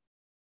good.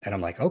 And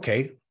I'm like,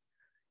 okay.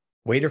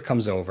 Waiter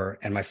comes over,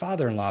 and my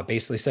father-in-law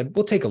basically said,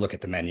 we'll take a look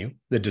at the menu,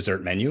 the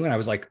dessert menu. And I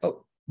was like,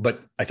 oh,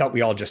 but I thought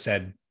we all just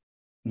said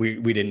we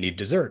didn't need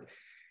dessert.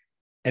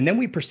 And then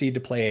we proceed to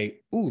play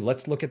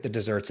let's look at the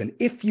desserts. And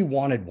if you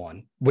wanted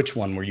one, which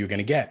one were you going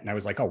to get? And I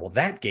was like, oh, well,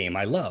 that game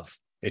I love.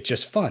 It's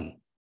just fun.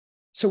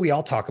 So we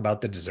all talk about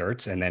the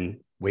desserts, and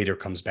then waiter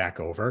comes back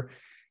over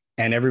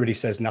and everybody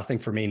says, nothing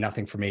for me,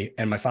 nothing for me.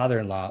 And my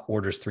father-in-law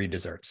orders 3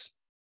 desserts.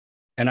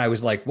 And I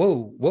was like,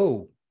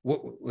 whoa,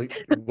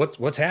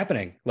 what's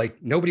happening?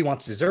 Like, nobody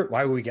wants dessert.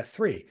 Why would we get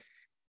 3?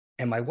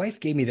 And my wife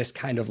gave me this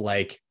kind of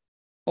like,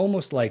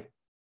 almost like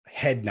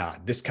head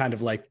nod, this kind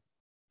of like,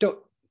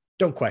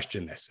 don't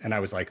question this. And I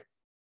was like,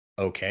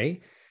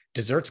 okay.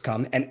 Desserts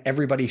come and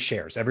everybody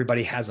shares.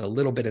 Everybody has a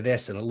little bit of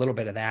this and a little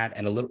bit of that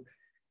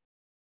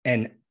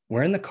and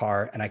we're in the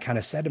car, and I kind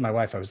of said to my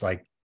wife, I was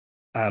like,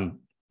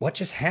 what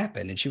just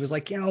happened? And she was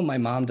like, my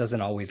mom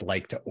doesn't always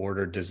like to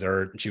order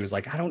dessert. And she was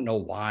like, I don't know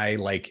why.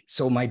 Like,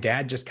 so my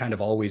dad just kind of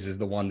always is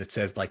the one that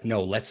says like,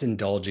 no, let's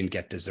indulge and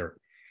get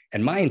dessert.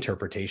 And my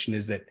interpretation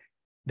is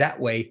that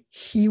way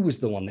he was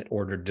the one that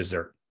ordered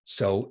dessert.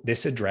 So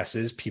this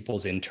addresses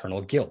people's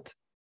internal guilt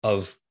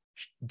of,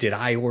 did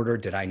I order?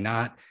 Did I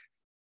not?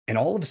 And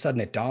all of a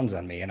sudden it dawns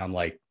on me, and I'm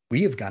like,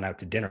 we have gone out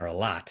to dinner a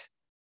lot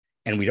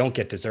and we don't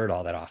get dessert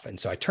all that often.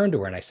 So I turned to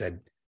her and I said,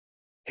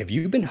 have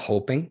you been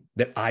hoping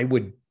that I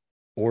would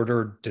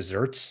order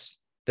desserts,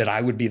 that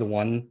I would be the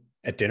one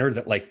at dinner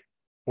that like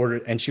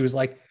ordered? And she was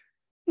like,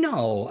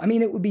 no, I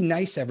mean, it would be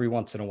nice every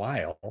once in a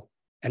while.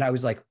 And I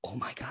was like, oh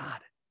my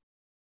God,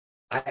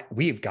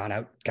 we've gone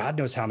out God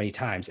knows how many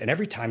times. And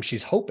every time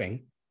she's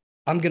hoping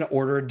I'm going to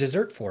order a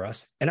dessert for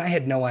us. And I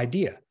had no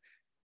idea.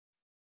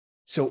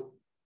 So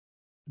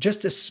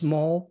just a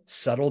small,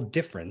 subtle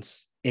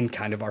difference in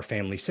kind of our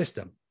family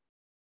system.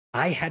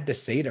 I had to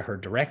say to her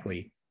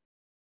directly,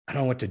 I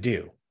don't know what to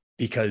do,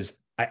 because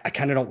I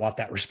kind of don't want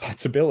that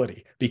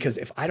responsibility. Because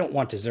if I don't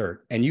want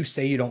dessert and you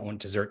say you don't want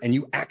dessert and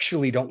you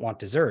actually don't want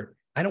dessert,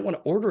 I don't want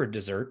to order a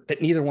dessert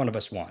that neither one of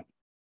us want.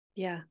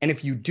 Yeah. And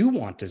if you do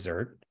want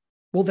dessert,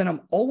 well, then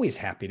I'm always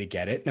happy to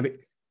get it.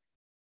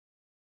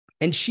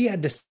 And she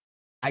had to,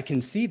 I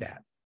can see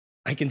that.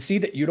 I can see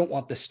that you don't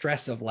want the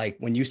stress of like,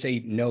 when you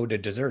say no to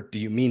dessert, do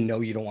you mean no,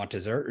 you don't want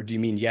dessert? Or do you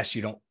mean yes,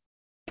 you don't?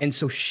 And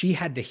so she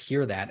had to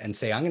hear that and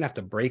say, I'm going to have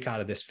to break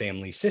out of this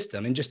family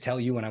system and just tell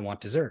you when I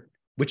want dessert,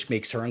 which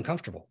makes her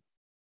uncomfortable.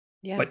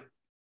 Yeah. But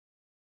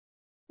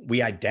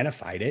we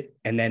identified it.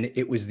 And then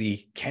it was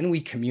can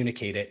we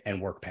communicate it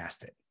and work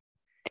past it?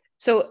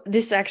 So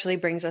this actually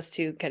brings us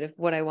to kind of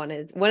one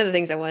of the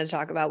things I wanted to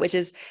talk about, which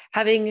is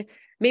having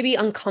maybe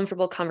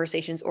uncomfortable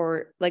conversations,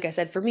 or like I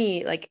said, for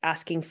me, like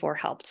asking for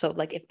help. So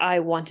like if I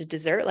wanted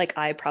dessert, like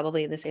I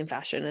probably in the same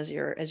fashion as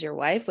your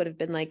wife would have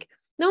been like,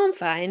 no, I'm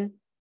fine.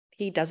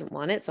 He doesn't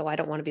want it, so I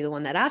don't want to be the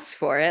one that asks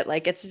for it.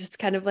 Like, it's just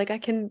kind of like, I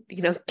can,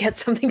 get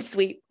something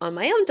sweet on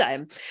my own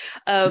time.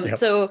 Yep.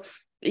 So,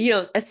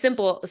 a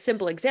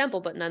simple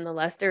example, but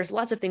nonetheless, there's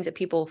lots of things that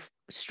people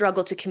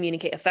struggle to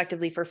communicate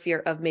effectively for fear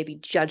of maybe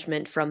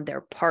judgment from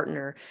their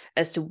partner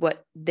as to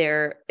what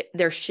their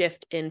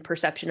shift in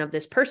perception of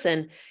this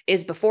person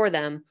is before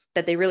them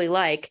that they really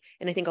like.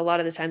 And I think a lot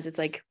of the times it's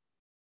like,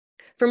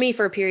 for me,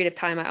 for a period of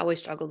time, I always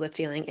struggled with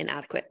feeling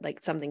inadequate,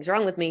 like something's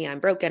wrong with me,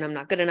 I'm broken, I'm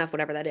not good enough,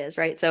 whatever that is,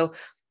 right? So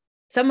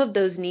some of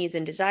those needs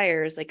and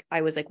desires, like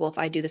I was like, well, if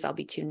I do this, I'll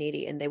be too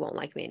needy and they won't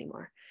like me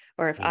anymore.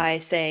 Or if I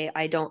say,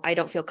 I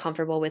don't feel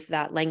comfortable with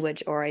that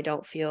language, or I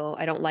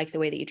don't like the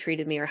way that you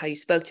treated me or how you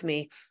spoke to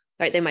me,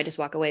 right? They might just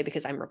walk away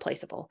because I'm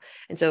replaceable.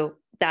 And so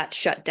that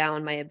shut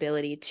down my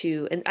ability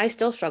to, and I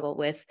still struggle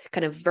with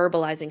kind of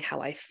verbalizing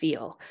how I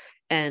feel.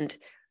 And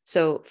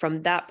so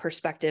from that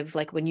perspective,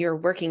 like when you're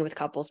working with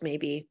couples,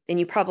 maybe, and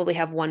you probably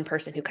have one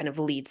person who kind of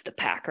leads the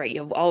pack, right?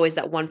 You have always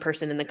that one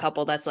person in the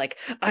couple that's like,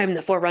 I'm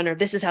the forerunner.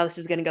 This is how this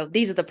is going to go.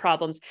 These are the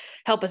problems.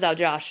 Help us out,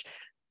 Josh.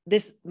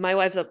 My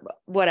wife's a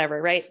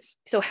whatever, right?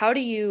 So how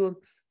do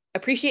you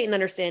appreciate and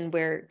understand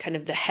where kind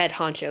of the head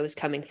honcho is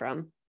coming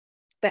from?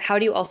 But how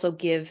do you also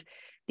give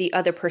the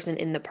other person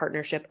in the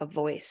partnership a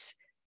voice,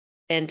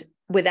 and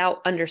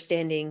without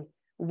understanding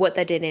what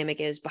the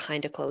dynamic is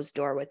behind a closed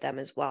door with them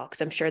as well?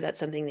 Because I'm sure that's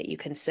something that you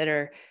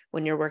consider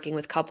when you're working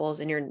with couples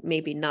and you're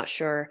maybe not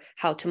sure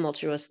how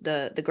tumultuous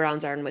the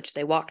grounds are in which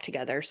they walk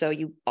together. So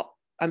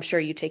I'm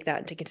sure you take that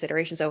into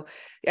consideration. So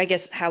I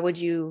guess how would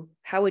you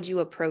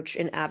approach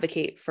and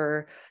advocate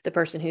for the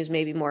person who's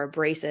maybe more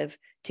abrasive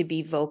to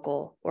be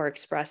vocal or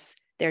express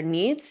their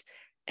needs?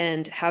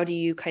 And how do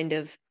you kind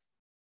of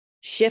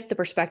shift the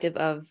perspective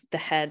of the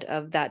head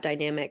of that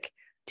dynamic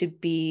to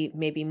be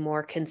maybe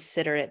more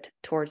considerate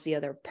towards the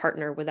other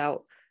partner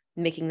without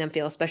making them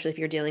feel, especially if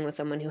you're dealing with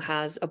someone who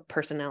has a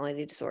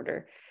personality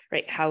disorder,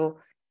 right? How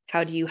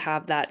do you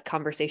have that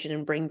conversation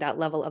and bring that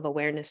level of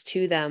awareness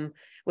to them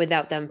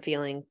without them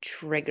feeling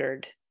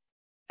triggered,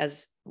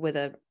 as with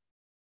a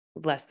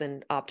less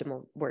than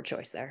optimal word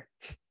choice there?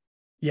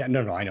 Yeah,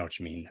 no, I know what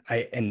you mean.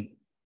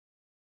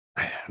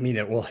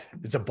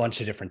 It's a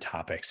bunch of different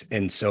topics.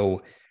 And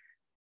so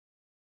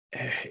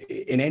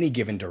in any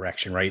given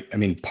direction, right? I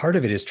mean, part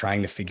of it is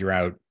trying to figure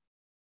out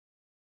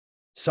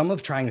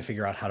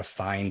how to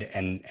find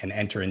and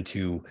enter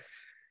into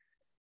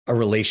a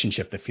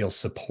relationship that feels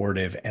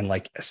supportive. And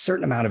like a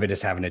certain amount of it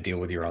is having to deal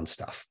with your own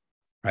stuff,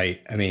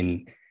 right? I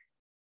mean,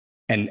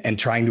 and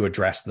trying to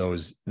address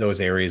those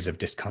areas of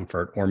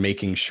discomfort, or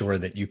making sure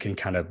that you can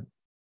kind of,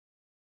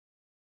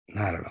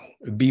 I don't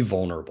know, be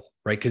vulnerable,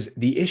 right? Because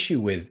the issue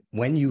with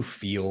when you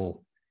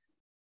feel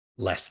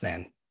less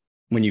than,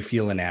 when you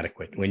feel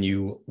inadequate, when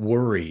you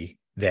worry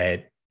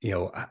that,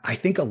 I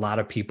think a lot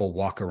of people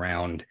walk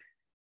around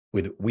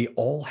with, we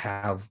all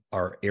have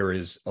our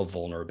areas of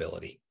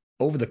vulnerability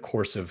over the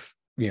course of,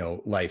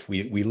 life.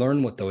 We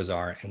learn what those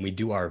are, and we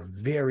do our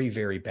very,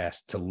 very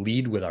best to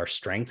lead with our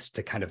strengths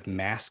to kind of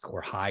mask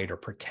or hide or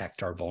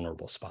protect our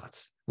vulnerable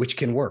spots, which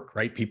can work,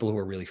 right? People who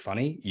are really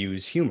funny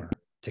use humor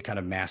to kind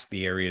of mask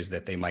the areas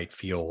that they might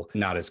feel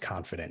not as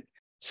confident.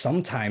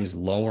 Sometimes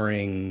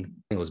lowering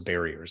those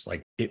barriers,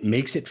 like, it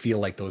makes it feel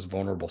like those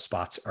vulnerable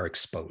spots are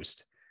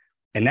exposed.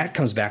 And that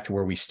comes back to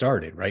where we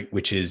started, right?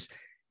 Which is,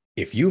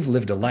 if you've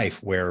lived a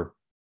life where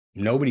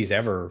nobody's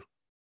ever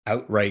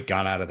outright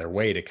gone out of their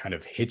way to kind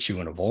of hit you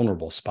in a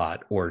vulnerable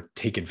spot or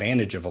take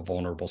advantage of a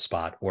vulnerable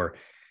spot, or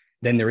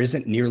then there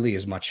isn't nearly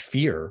as much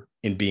fear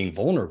in being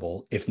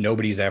vulnerable if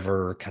nobody's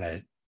ever kind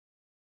of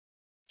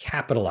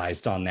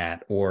capitalized on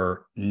that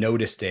or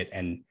noticed it.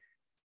 And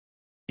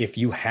if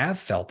you have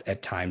felt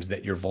at times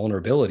that your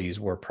vulnerabilities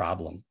were a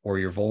problem, or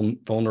your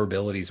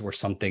vulnerabilities were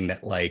something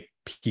that like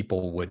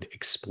people would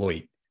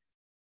exploit,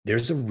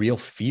 there's a real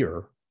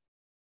fear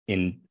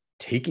in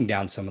taking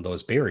down some of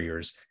those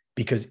barriers.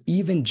 Because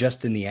even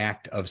just in the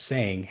act of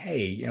saying,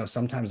 hey,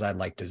 sometimes I'd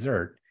like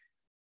dessert,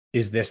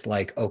 is this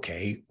like,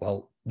 okay,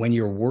 well, when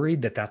you're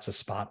worried that that's a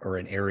spot or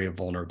an area of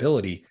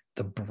vulnerability,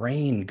 the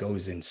brain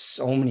goes in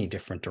so many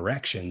different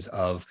directions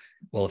of,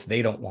 well, if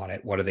they don't want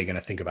it, what are they going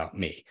to think about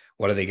me?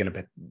 What are they going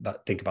to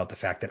think about the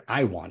fact that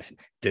I want it?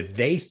 Do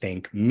they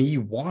think me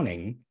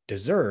wanting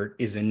dessert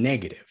is a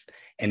negative?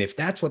 And if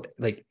that's what,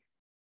 like,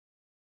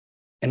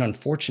 and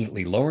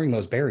unfortunately, lowering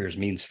those barriers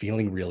means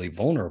feeling really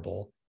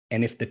vulnerable.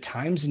 And if the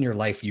times in your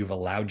life you've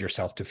allowed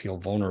yourself to feel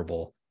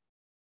vulnerable,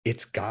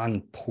 it's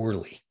gone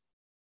poorly,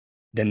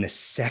 then the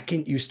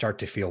second you start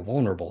to feel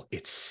vulnerable,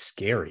 it's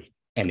scary.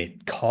 And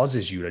it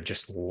causes you to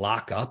just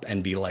lock up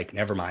and be like,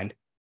 never mind.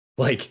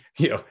 Like,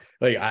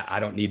 I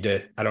don't need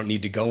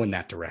to go in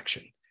that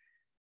direction.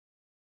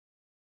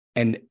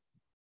 And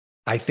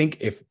I think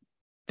if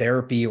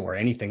therapy or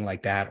anything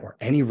like that, or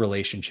any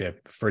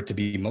relationship, for it to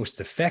be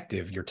most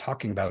effective, you're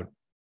talking about,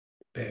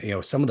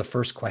 some of the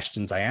first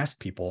questions I ask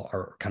people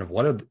are kind of,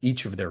 what are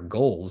each of their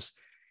goals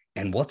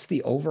and what's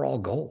the overall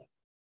goal?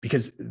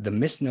 Because the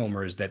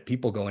misnomer is that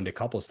people go into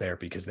couples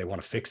therapy because they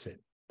want to fix it.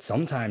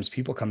 Sometimes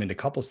people come into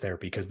couples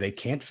therapy because they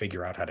can't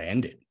figure out how to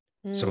end it.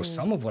 So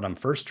some of what I'm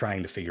first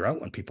trying to figure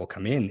out when people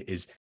come in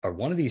is, are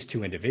one of these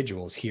two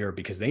individuals here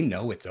because they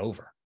know it's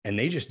over and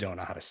they just don't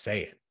know how to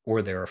say it,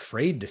 or they're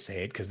afraid to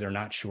say it because they're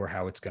not sure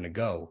how it's going to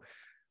go,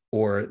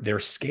 or they're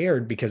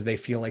scared because they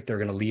feel like they're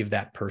going to leave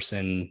that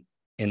person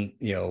in,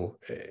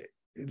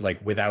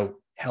 like without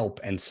help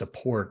and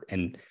support.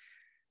 And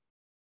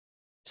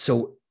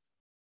so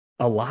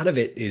a lot of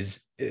it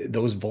is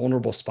those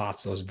vulnerable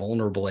spots, those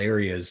vulnerable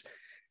areas.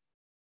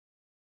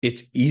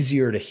 It's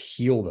easier to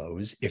heal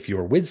those if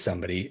you're with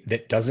somebody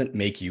that doesn't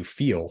make you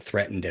feel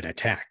threatened and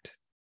attacked.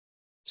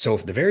 So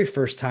if the very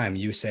first time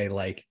you say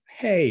like,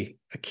 hey,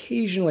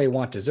 occasionally I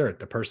want dessert,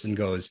 the person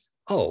goes,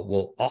 oh,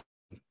 well,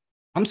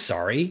 I'm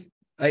sorry.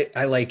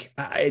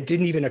 It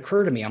didn't even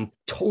occur to me. I'm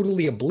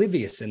totally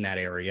oblivious in that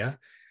area.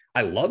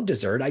 I love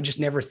dessert. I just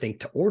never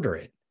think to order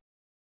it.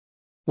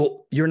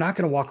 Well, you're not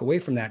going to walk away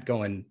from that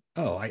going,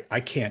 oh, I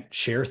can't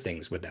share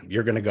things with them.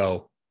 You're going to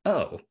go,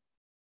 oh,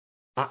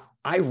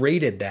 I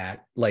rated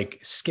that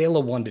like scale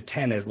of 1 to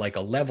 10 as like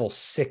a level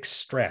 6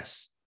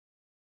 stress.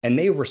 And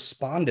they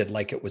responded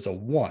like it was a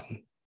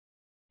 1.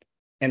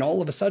 And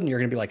all of a sudden you're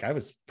going to be like, I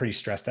was pretty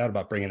stressed out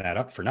about bringing that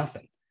up for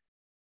nothing.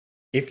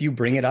 If you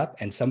bring it up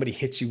and somebody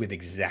hits you with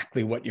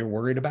exactly what you're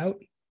worried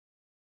about,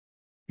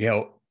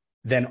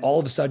 then all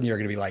of a sudden you're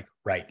going to be like,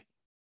 right,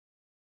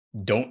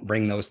 don't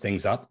bring those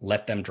things up.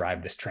 Let them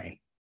drive this train.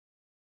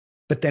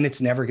 But then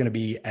it's never going to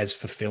be as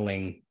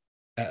fulfilling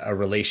a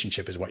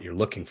relationship as what you're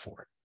looking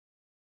for.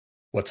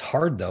 What's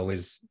hard though,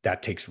 is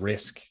that takes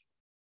risk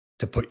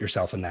to put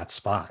yourself in that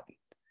spot.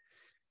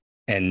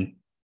 And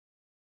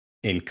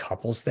in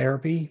couples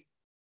therapy,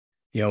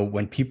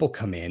 when people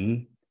come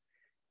in,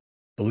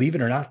 believe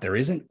it or not, there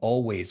isn't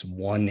always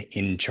one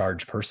in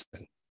charge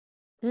person.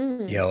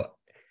 You know,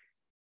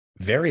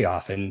 very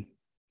often,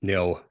 you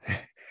know,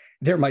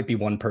 there might be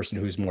one person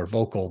who's more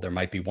vocal. There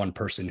might be one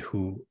person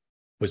who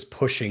was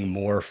pushing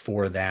more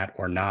for that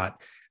or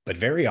not. But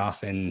very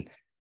often,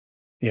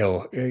 you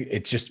know,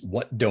 it's just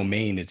what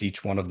domain is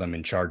each one of them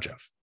in charge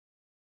of.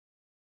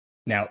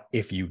 Now,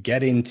 if you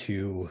get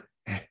into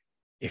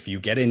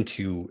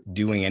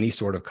doing any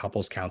sort of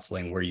couples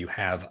counseling where you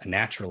have a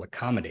natural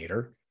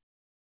accommodator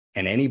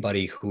and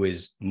anybody who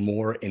is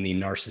more in the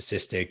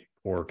narcissistic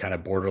or kind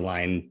of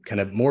borderline,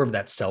 kind of more of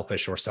that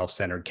selfish or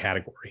self-centered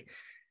category,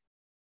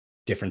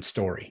 different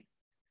story,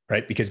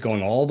 right? Because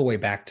going all the way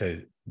back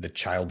to the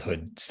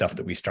childhood stuff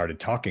that we started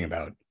talking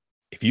about,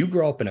 if you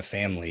grow up in a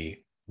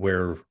family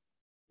where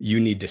you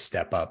need to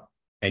step up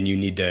and you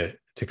need to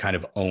kind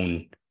of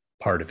own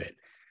part of it,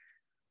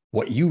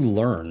 what you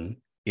learn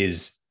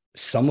is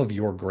some of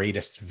your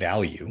greatest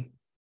value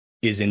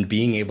is in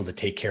being able to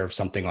take care of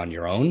something on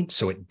your own.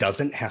 So it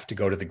doesn't have to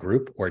go to the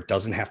group, or it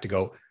doesn't have to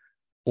go,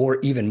 or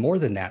even more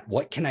than that,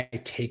 what can I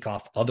take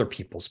off other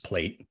people's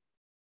plate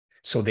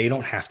so they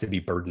don't have to be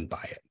burdened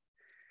by it?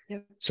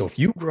 Yep. So if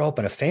you grow up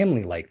in a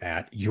family like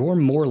that, you're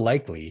more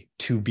likely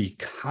to be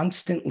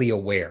constantly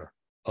aware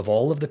of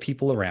all of the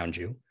people around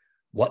you,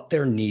 what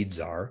their needs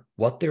are,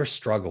 what their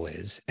struggle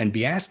is, and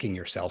be asking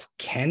yourself,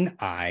 can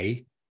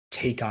I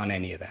take on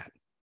any of that?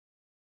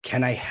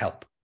 Can I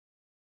help?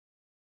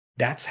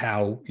 That's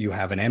how you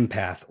have an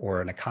empath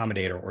or an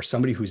accommodator or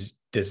somebody whose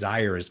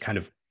desire is kind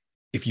of,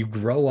 if you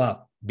grow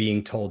up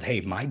being told,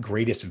 hey, my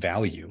greatest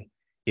value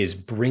is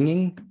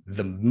bringing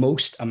the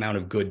most amount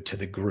of good to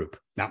the group,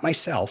 not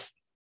myself,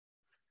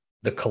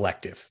 the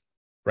collective,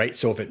 right?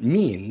 So if it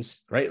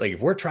means, right, like if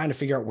we're trying to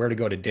figure out where to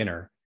go to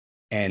dinner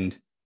and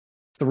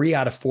 3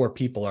 out of 4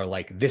 people are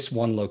like, this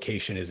one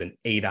location is an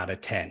 8 out of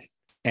 10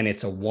 and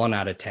it's a 1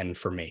 out of 10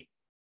 for me,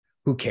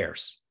 who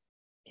cares?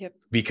 Yep.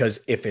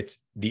 Because if it's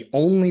the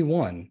only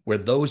one where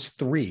those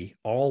 3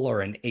 all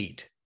are an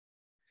 8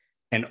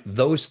 and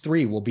those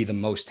 3 will be the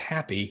most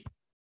happy,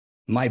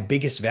 my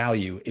biggest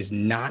value is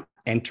not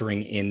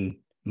entering in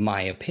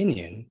my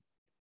opinion,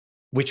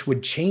 which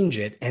would change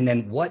it. And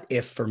then what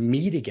if for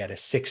me to get a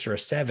 6 or a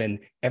 7,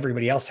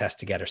 everybody else has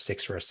to get a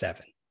 6 or a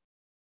 7?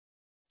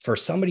 For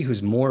somebody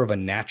who's more of a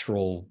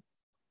natural,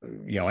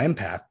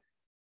 empath,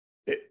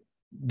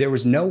 there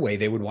was no way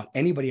they would want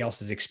anybody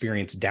else's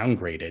experience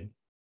downgraded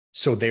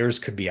so theirs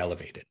could be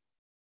elevated.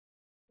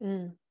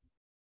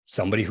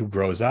 Somebody who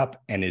grows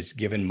up and is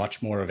given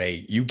much more of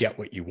a, you get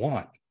what you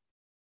want,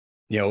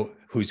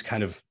 who's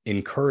kind of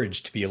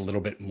encouraged to be a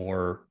little bit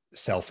more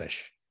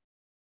selfish.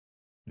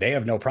 They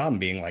have no problem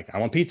being like, I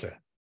want pizza.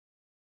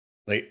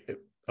 Like,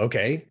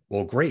 okay,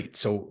 well, great.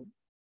 So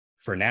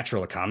for a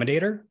natural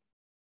accommodator,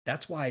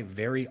 that's why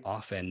very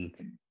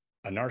often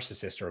a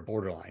narcissist or a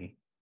borderline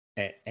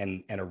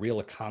and a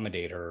real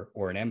accommodator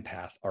or an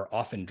empath are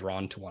often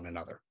drawn to one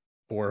another.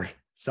 For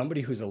somebody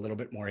who's a little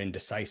bit more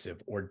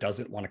indecisive or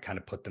doesn't want to kind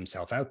of put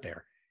themselves out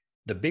there,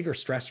 the bigger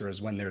stressor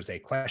is when there's a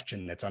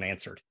question that's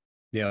unanswered.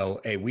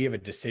 Hey, we have a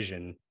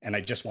decision and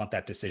I just want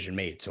that decision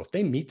made. So if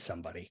they meet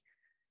somebody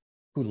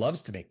who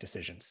loves to make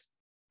decisions,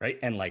 right?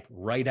 And like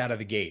right out of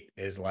the gate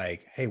is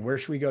like, hey, where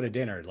should we go to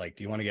dinner? Like,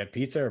 do you want to get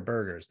pizza or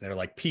burgers? And they're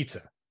like,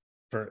 pizza.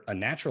 For a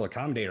natural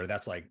accommodator,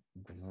 that's like,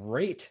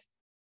 great.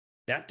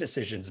 That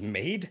decision's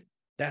made.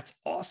 That's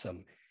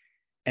awesome.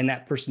 And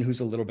that person who's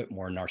a little bit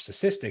more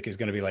narcissistic is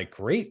going to be like,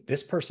 great,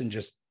 this person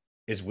just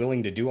is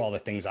willing to do all the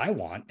things I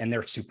want and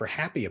they're super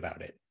happy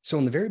about it. So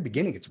in the very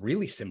beginning, it's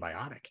really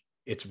symbiotic.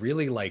 It's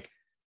really like,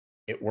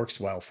 it works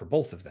well for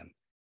both of them.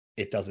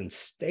 It doesn't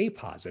stay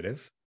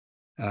positive,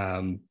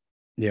 and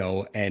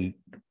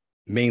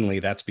mainly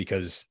that's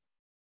because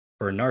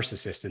for a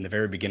narcissist in the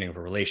very beginning of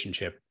a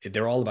relationship,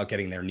 they're all about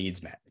getting their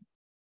needs met.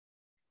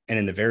 And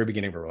in the very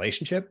beginning of a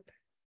relationship,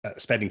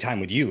 spending time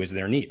with you is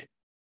their need.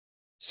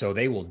 So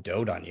they will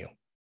dote on you.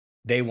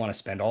 They want to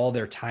spend all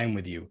their time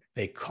with you.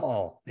 They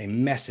call, they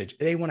message,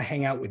 they want to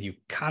hang out with you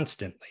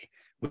constantly,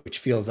 which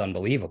feels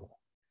unbelievable.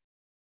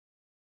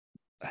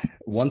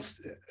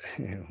 Once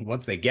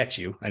they get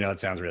you, I know it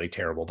sounds really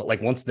terrible, but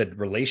like once the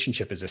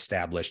relationship is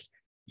established,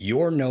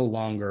 you're no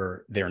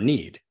longer their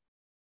need.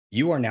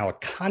 You are now a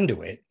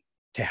conduit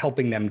to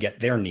helping them get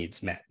their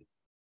needs met.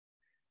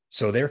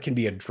 So there can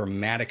be a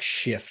dramatic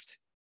shift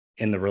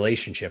in the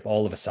relationship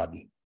all of a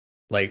sudden,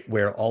 like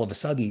where all of a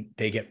sudden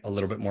they get a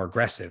little bit more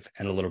aggressive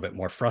and a little bit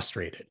more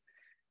frustrated.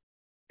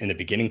 In the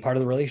beginning part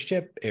of the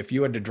relationship, if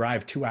you had to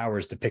drive 2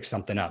 hours to pick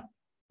something up,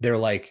 they're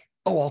like,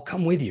 oh, I'll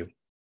come with you,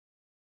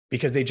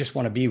 because they just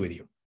want to be with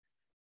you.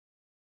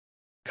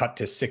 Cut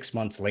to 6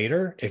 months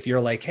later, if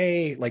you're like,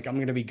 hey, like I'm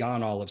going to be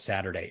gone all of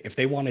Saturday. If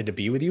they wanted to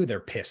be with you, they're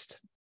pissed.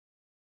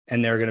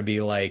 And they're going to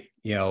be like,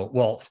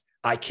 well,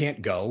 I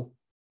can't go.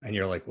 And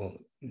you're like, well,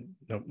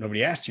 no,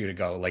 nobody asked you to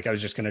go. Like, I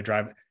was just going to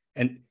drive.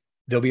 And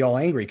they'll be all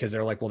angry because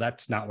they're like, well,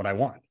 that's not what I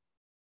want.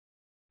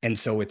 And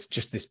so it's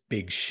just this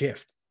big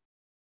shift.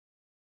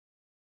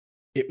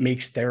 It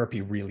makes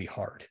therapy really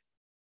hard,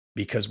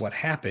 because what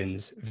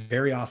happens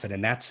very often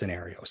in that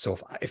scenario, so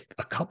if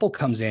a couple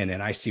comes in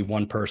and I see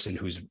one person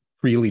who's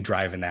really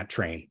driving that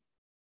train,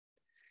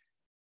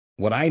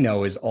 What I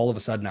know is all of a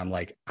sudden I'm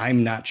like,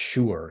 I'm not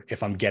sure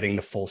if I'm getting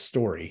the full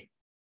story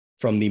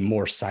from the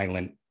more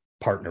silent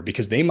partner,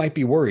 because they might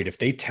be worried if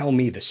they tell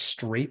me the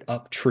straight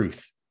up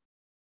truth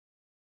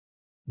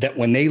that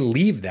when they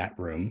leave that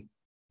room,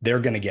 they're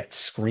going to get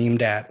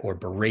screamed at or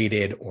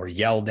berated or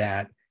yelled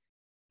at,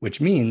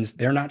 which means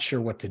they're not sure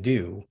what to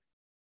do.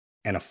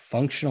 And a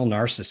functional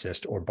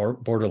narcissist or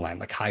borderline,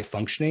 like high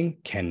functioning,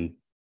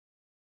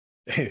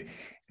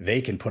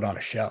 they can put on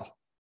a show.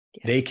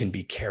 Yeah. They can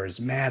be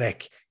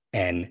charismatic,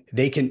 and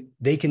they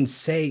can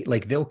say,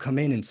 like, they'll come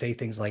in and say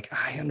things like,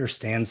 I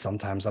understand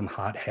sometimes I'm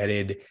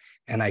hot-headed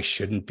and I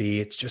shouldn't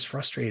be. It's just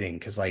frustrating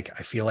because, like,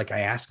 I feel like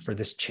I ask for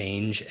this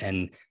change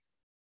and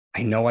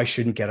I know I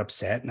shouldn't get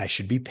upset and I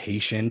should be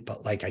patient,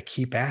 but like I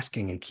keep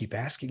asking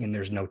and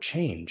there's no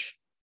change.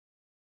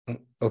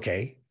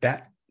 Okay,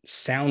 that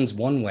sounds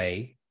one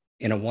way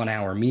in a 1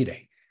 hour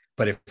meeting,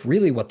 but if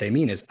really what they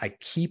mean is I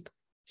keep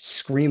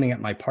screaming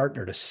at my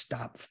partner to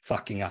stop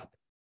fucking up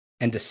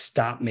and to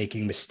stop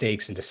making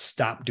mistakes and to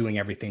stop doing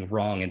everything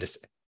wrong, and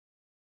just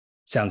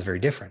sounds very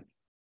different.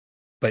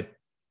 But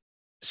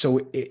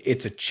so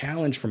it's a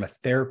challenge from a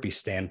therapy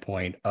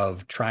standpoint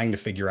of trying to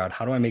figure out,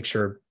 how do I make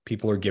sure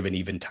people are given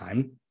even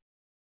time?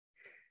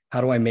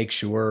 How do I make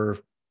sure,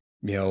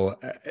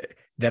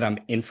 that I'm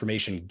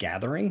information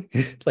gathering,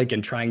 like,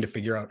 and trying to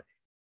figure out.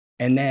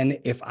 And then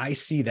if I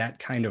see that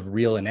kind of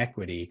real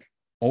inequity,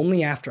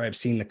 only after I've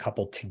seen the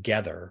couple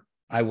together,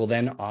 I will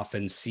then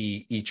often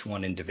see each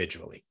one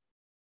individually.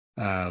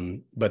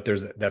 But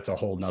that's a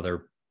whole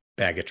nother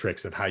bag of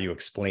tricks of how you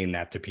explain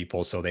that to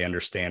people so they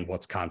understand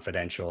what's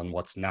confidential and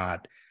what's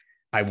not.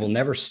 I will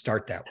never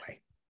start that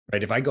way,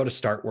 right? If I go to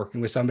start working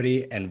with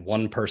somebody and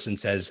one person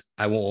says,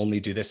 I will only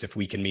do this if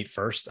we can meet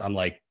first, I'm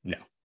like, no.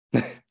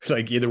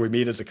 Like, either we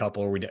meet as a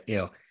couple or we,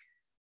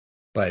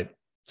 but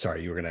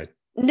sorry, you were going to.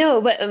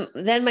 No, but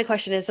then my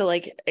question is, so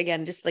like,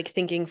 again, just like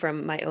thinking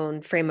from my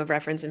own frame of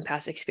reference and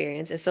past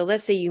experiences. So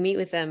let's say you meet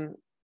with them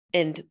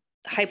and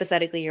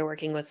hypothetically you're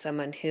working with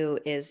someone who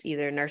is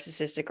either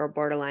narcissistic or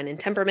borderline in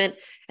temperament,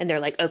 and they're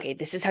like, okay,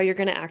 this is how you're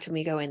going to act when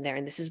we go in there,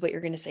 and this is what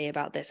you're going to say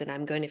about this, and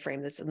I'm going to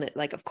frame this. And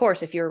like, of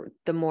course, if you're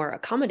the more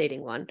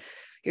accommodating one,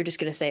 you're just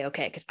going to say,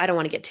 okay, because I don't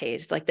want to get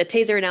tased. Like, the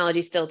taser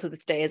analogy still to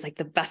this day is like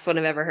the best one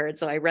I've ever heard.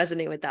 So I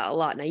resonate with that a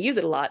lot and I use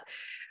it a lot.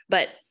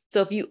 But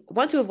so if you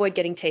want to avoid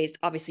getting tased,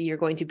 obviously you're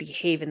going to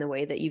behave in the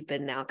way that you've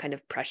been now kind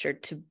of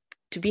pressured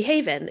to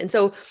behave in. And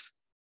so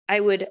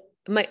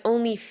my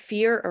only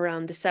fear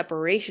around the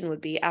separation would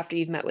be, after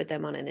you've met with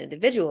them on an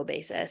individual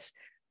basis,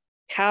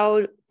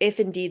 how, if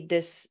indeed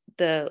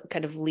the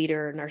kind of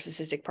leader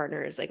narcissistic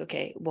partner is like,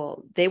 okay,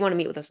 well, they want to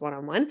meet with us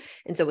one-on-one.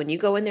 And so when you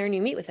go in there and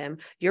you meet with him,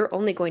 you're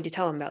only going to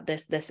tell him about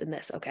this, this, and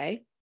this.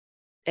 Okay.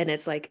 And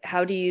it's like,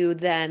 how do you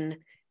then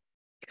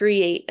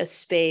create a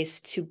space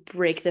to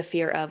break the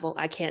fear of, well,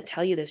 I can't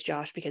tell you this,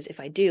 Josh, because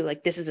if I do,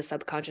 like, this is a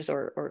subconscious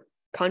or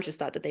conscious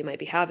thought that they might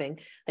be having.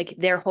 Like,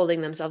 they're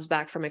holding themselves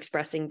back from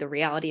expressing the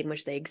reality in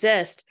which they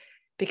exist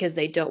because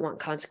they don't want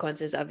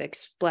consequences of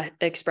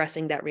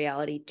expressing that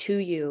reality to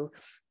you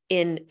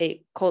in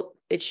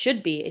it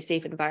should be a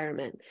safe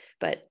environment,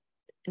 but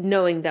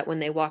knowing that when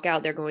they walk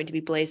out, they're going to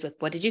be blazed with,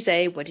 what did you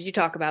say? What did you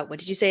talk about? What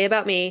did you say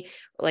about me?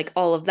 Like,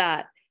 all of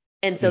that.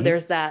 And so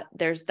there's that,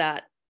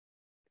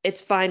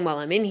 it's fine while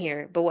I'm in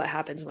here, but what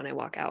happens when I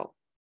walk out?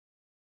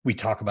 We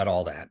talk about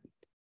all that.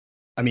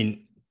 I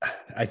mean,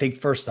 I think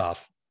first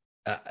off,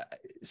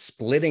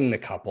 splitting the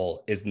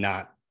couple is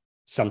not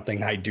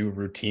something I do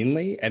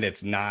routinely, and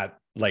it's not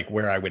like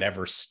where I would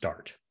ever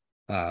start.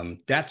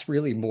 That's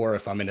really more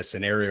if I'm in a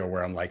scenario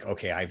where I'm like,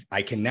 okay,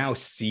 I can now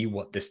see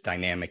what this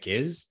dynamic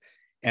is,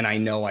 and I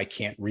know I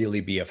can't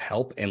really be of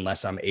help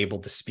unless I'm able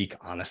to speak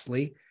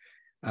honestly.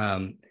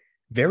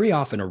 Very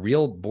often a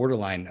real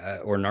borderline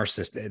or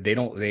narcissist,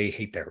 they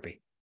hate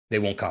therapy. They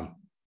won't come.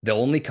 They'll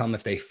only come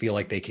if they feel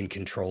like they can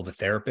control the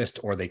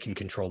therapist or they can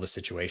control the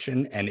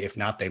situation. And if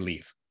not, they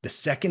leave. The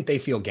second they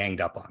feel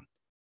ganged up on,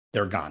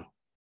 they're gone.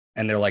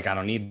 And they're like, I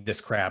don't need this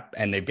crap.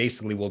 And they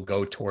basically will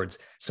go towards.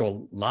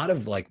 So a lot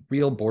of like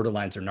real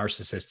borderlines or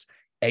narcissists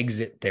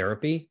exit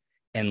therapy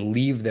and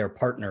leave their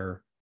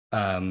partner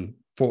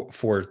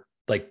for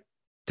like,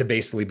 to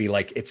basically be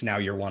like, it's now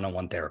your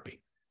one-on-one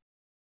therapy.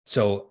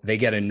 So they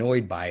get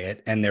annoyed by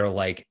it and they're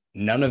like,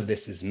 none of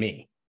this is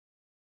me.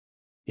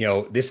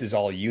 This is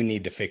all you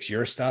need to fix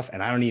your stuff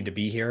and I don't need to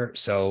be here.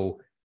 So,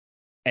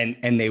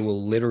 and they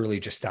will literally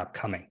just stop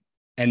coming.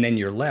 And then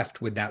you're left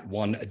with that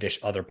one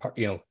other part,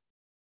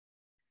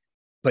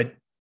 but,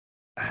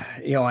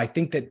 I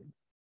think that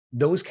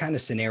those kind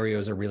of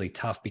scenarios are really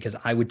tough because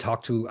I would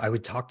talk to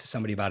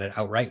somebody about it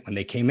outright when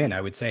they came in.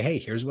 I would say, hey,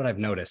 here's what I've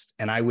noticed.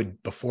 And I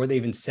would, before they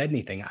even said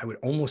anything, I would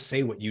almost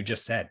say what you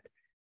just said.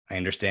 I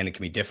understand it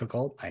can be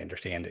difficult. I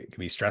understand it can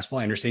be stressful.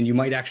 I understand you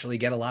might actually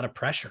get a lot of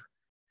pressure.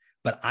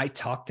 But I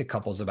talk to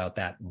couples about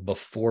that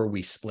before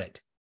we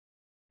split,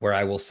 where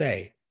I will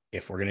say,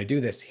 if we're going to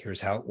do this,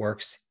 here's how it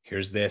works.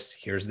 Here's this,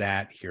 here's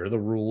that. Here are the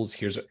rules.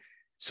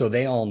 So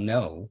they all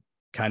know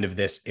kind of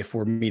this, if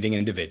we're meeting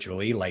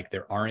individually, like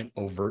there aren't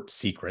overt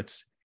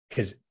secrets,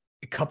 because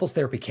couples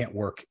therapy can't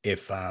work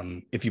if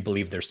you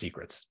believe their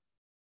secrets.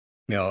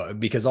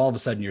 Because all of a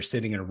sudden you're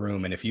sitting in a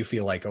room, and if you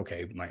feel like,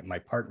 okay, my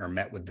partner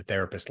met with the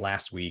therapist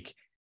last week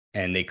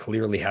and they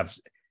clearly have,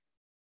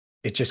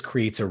 it just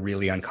creates a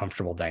really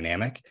uncomfortable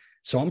dynamic.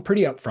 So I'm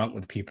pretty upfront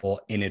with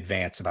people in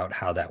advance about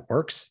how that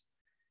works.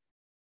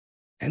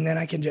 And then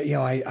I can,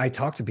 I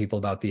talk to people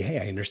about hey,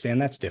 I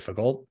understand that's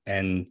difficult,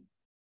 and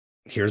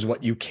here's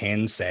what you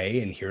can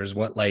say, and here's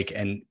what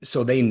and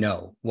so they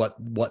know what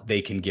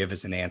they can give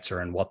as an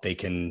answer, and what they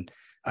can,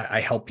 I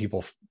help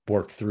people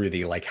work through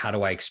how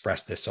do I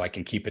express this so I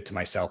can keep it to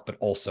myself, but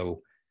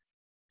also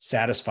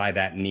satisfy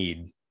that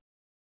need,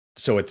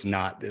 so it's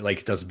not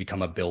it doesn't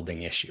become a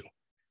building issue.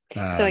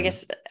 So I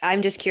guess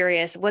I'm just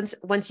curious,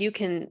 once you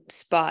can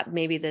spot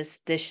maybe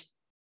this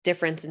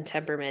difference in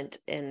temperament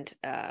and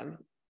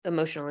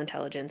emotional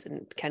intelligence,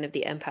 and kind of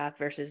the empath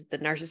versus the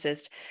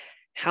narcissist,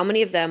 how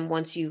many of them,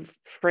 once you've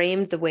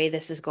framed the way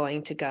this is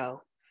going to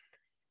go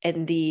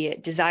and the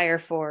desire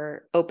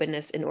for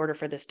openness in order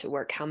for this to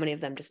work, how many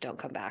of them just don't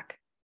come back?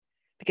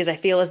 Because I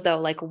feel as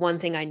though one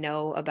thing I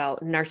know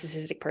about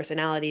narcissistic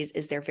personalities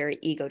is they're very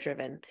ego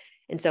driven.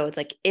 And so it's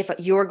if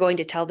you're going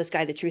to tell this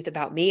guy the truth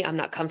about me, I'm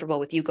not comfortable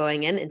with you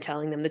going in and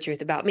telling them the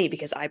truth about me,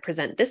 because I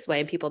present this way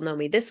and people know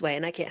me this way.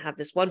 And I can't have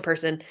this one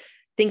person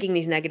thinking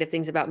these negative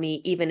things about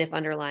me, even if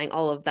underlying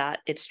all of that,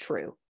 it's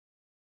true.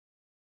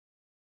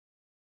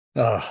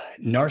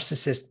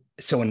 Narcissist.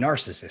 So a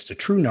narcissist, a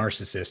true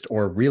narcissist,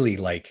 or really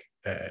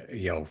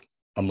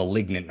a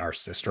malignant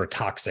narcissist or a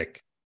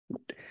toxic,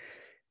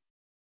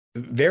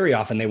 very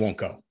often they won't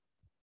go,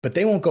 but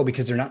they won't go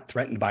because they're not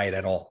threatened by it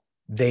at all.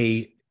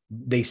 They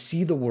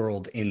see the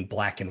world in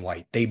black and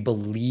white. They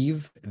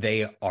believe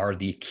they are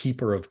the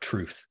keeper of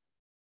truth.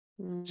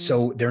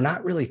 So they're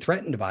not really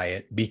threatened by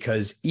it,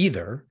 because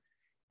either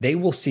they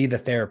will see the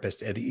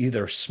therapist as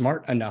either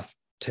smart enough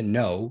to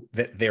know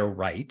that they're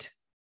right,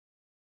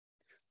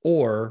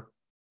 or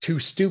too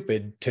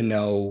stupid to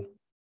know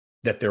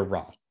that they're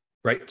wrong,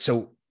 right?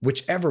 So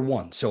whichever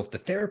one. So if the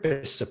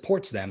therapist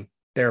supports them,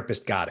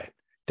 therapist got it.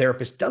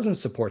 Therapist doesn't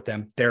support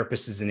them,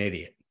 therapist is an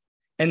idiot.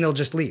 And they'll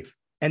just leave.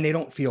 And they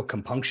don't feel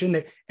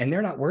compunction. And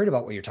they're not worried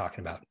about what you're talking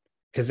about,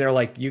 because they're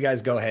like, you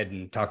guys go ahead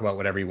and talk about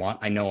whatever you want.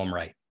 I know I'm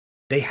right.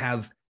 They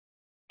have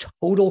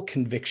total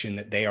conviction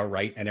that they are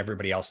right and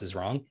everybody else is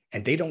wrong.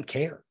 And they don't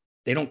care.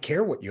 They don't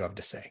care what you have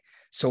to say.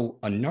 So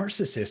a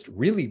narcissist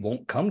really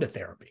won't come to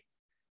therapy.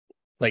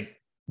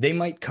 They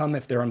might come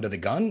if they're under the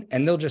gun,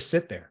 and they'll just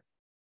sit there.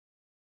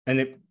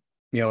 And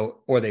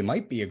or they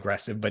might be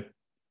aggressive, but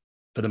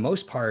for the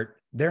most part,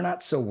 they're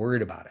not so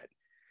worried about it.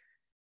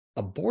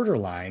 A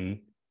borderline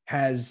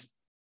has,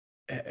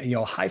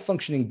 high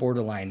functioning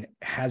borderline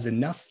has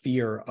enough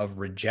fear of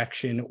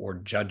rejection or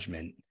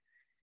judgment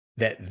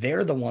that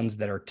they're the ones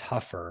that are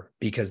tougher,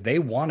 because they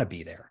want to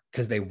be there,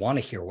 because they want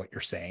to hear what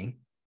you're saying.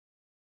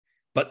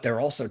 But they're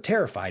also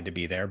terrified to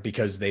be there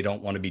because they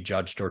don't want to be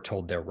judged or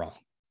told they're wrong.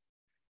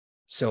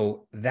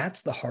 So that's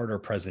the harder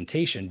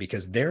presentation,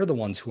 because they're the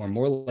ones who are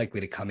more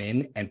likely to come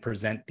in and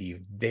present the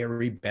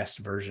very best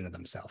version of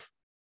themselves.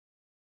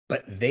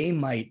 But they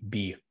might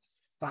be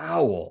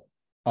foul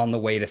on the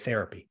way to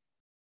therapy,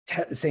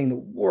 saying the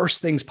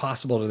worst things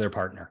possible to their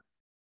partner.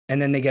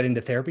 And then they get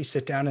into therapy,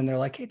 sit down, and they're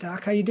like, hey,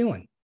 doc, how you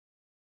doing?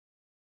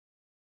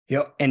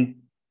 And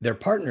their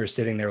partner is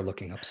sitting there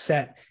looking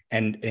upset,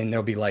 and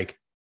they'll be like,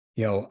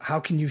 how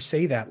can you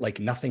say that? Like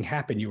nothing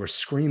happened. You were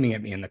screaming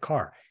at me in the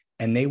car.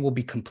 And they will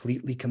be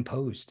completely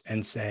composed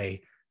and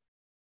say,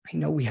 I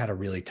know we had a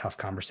really tough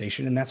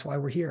conversation, and that's why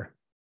we're here.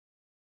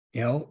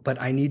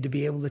 But I need to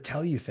be able to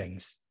tell you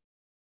things.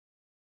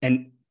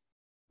 And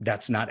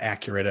that's not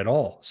accurate at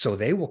all. So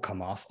they will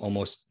come off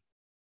almost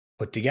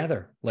put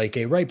together, like,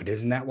 hey, right, but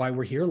isn't that why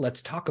we're here?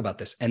 Let's talk about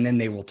this. And then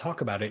they will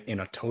talk about it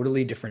in a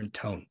totally different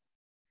tone.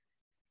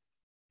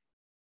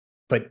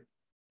 But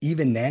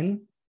even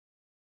then,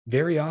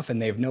 very often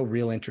they have no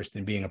real interest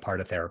in being a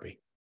part of therapy,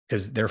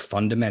 because their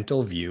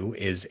fundamental view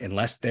is,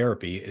 unless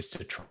therapy is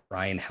to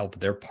try and help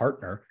their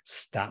partner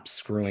stop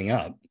screwing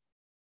up,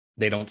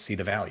 they don't see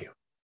the value.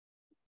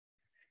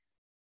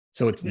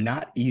 So it's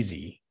not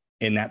easy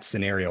in that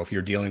scenario, if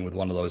you're dealing with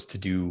one of those, to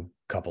do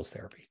couples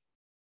therapy.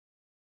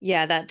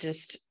 Yeah,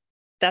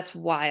 that's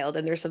wild.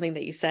 And there's something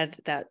that you said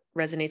that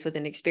resonates with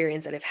an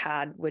experience that I've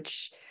had,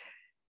 which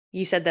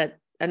you said that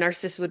a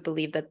narcissist would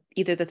believe that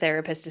either the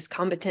therapist is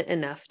competent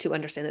enough to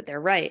understand that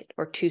they're right,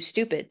 or too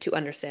stupid to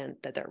understand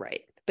that they're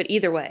right. But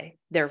either way,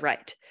 they're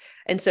right.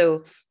 And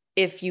so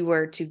if you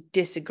were to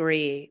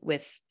disagree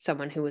with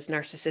someone who was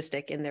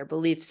narcissistic in their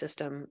belief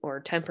system or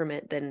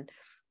temperament, then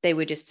they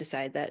would just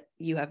decide that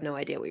you have no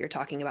idea what you're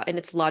talking about. And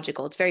it's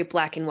logical. It's very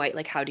black and white.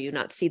 Like, how do you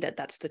not see that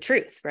that's the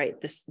truth, right?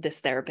 This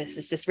therapist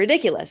is just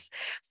ridiculous.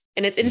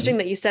 And it's interesting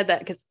that you said that,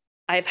 because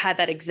I've had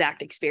that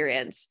exact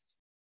experience,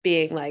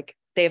 being like,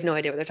 they have no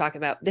idea what they're talking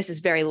about. This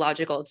is very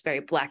logical. It's very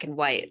black and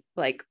white.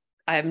 Like,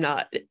 I'm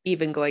not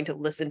even going to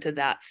listen to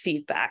that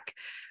feedback.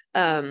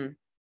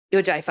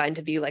 Which I find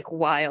to be like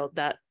wild,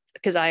 that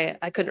because I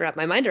couldn't wrap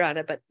my mind around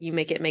it, but you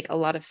make it make a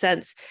lot of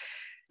sense.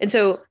 And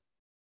so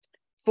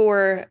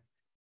for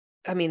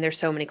I mean, there's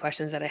so many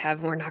questions that I have,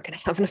 and we're not going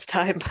to have enough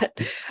time, but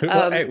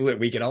Well,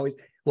 we can always,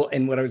 well,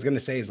 and what I was going to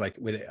say is like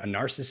with a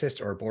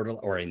narcissist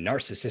or a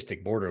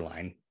narcissistic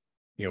borderline,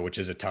 which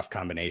is a tough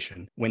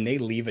combination, when they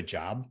leave a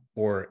job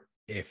or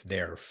if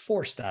they're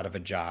forced out of a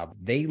job,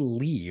 they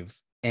leave.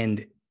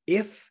 And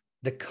if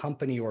the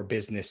company or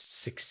business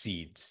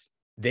succeeds,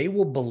 they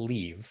will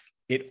believe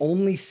it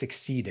only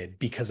succeeded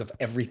because of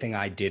everything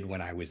I did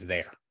when I was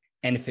there.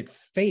 And if it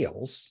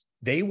fails,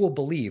 they will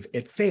believe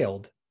it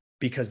failed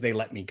because they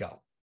let me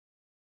go.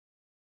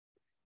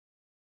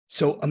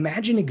 So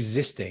imagine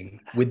existing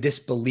with this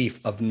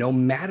belief of no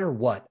matter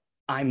what,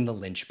 I'm the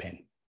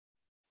linchpin.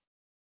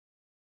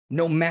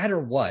 No matter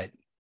what,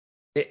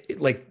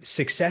 like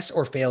success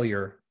or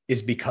failure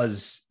is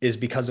because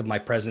of my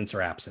presence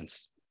or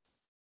absence.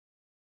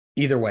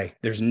 Either way,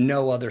 there's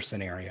no other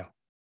scenario.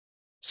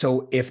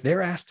 So if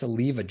they're asked to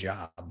leave a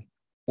job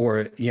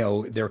or,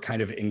 they're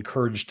kind of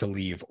encouraged to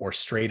leave or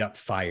straight up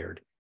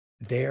fired,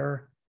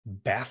 they're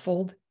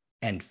baffled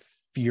and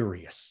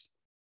furious.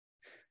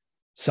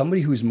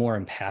 Somebody who's more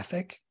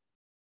empathic,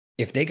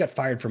 if they got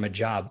fired from a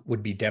job,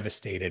 would be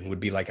devastated and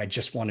would be like, I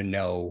just want to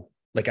know,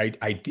 like,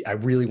 I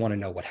really want to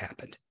know what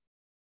happened.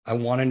 I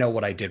want to know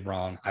what I did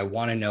wrong. I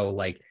want to know,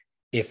 like,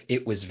 if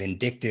it was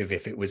vindictive,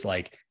 if it was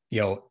like,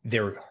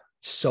 they're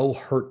so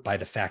hurt by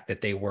the fact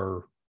that they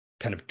were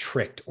kind of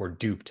tricked or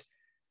duped.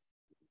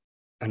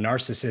 A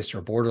narcissist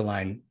or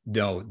borderline,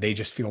 no, they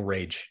just feel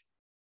rage.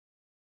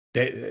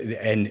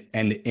 And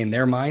in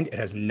their mind, it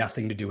has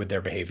nothing to do with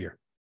their behavior.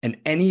 And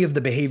any of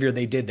the behavior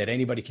they did that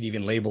anybody could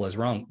even label as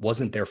wrong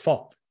wasn't their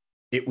fault.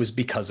 It was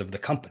because of the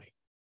company.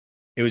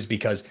 It was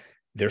because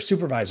their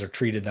supervisor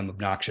treated them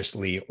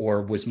obnoxiously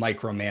or was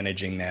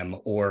micromanaging them,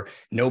 or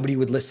nobody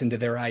would listen to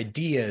their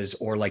ideas,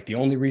 or like the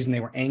only reason they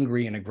were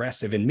angry and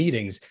aggressive in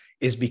meetings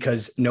is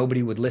because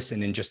nobody would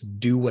listen and just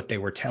do what they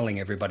were telling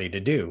everybody to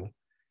do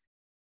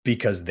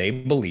because they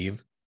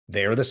believe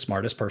they're the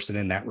smartest person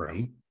in that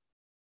room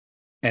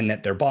and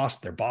that their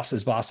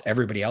boss's boss,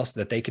 everybody else,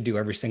 that they could do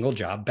every single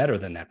job better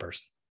than that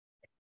person.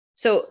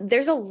 So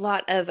there's a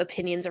lot of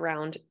opinions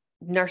around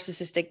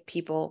narcissistic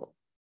people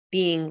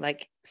being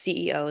like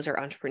CEOs or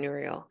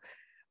entrepreneurial.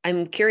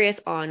 I'm curious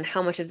on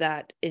how much of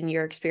that, in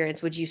your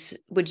experience, would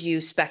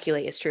you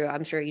speculate is true?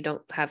 I'm sure you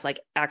don't have like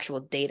actual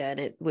data, and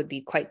it would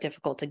be quite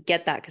difficult to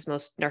get that because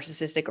most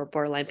narcissistic or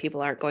borderline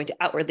people aren't going to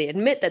outwardly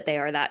admit that they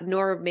are that,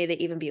 nor may they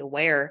even be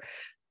aware.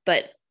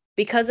 But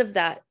because of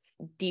that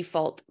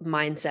default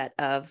mindset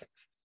of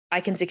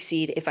I can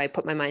succeed if I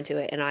put my mind to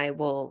it, and I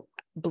will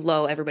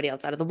blow everybody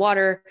else out of the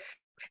water.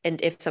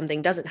 And if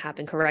something doesn't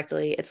happen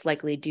correctly, it's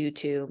likely due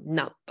to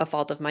not a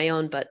fault of my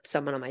own, but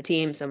someone on my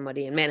team,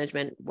 somebody in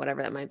management,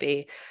 whatever that might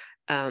be.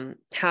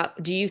 How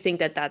do you think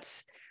that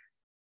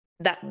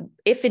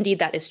if indeed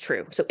that is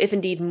true? So if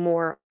indeed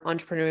more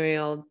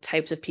entrepreneurial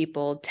types of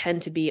people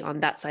tend to be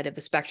on that side of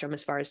the spectrum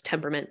as far as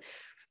temperament,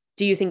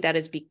 do you think that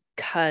is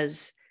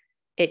because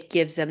it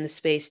gives them the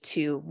space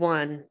to,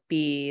 one,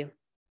 be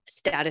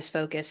status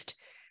focused,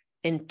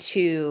 and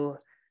two,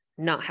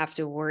 not have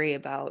to worry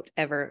about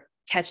ever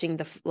catching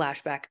the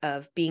flashback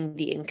of being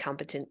the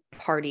incompetent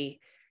party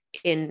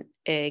in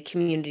a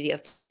community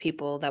of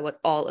people that would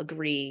all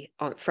agree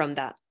on from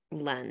that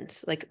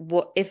lens? Like,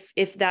 what if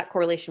that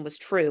correlation was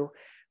true,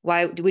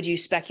 why would you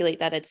speculate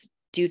that it's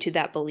due to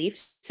that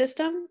belief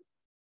system?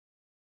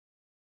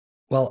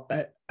 Well,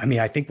 I mean,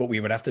 I think what we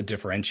would have to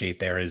differentiate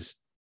there is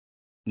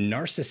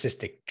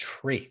narcissistic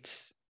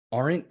traits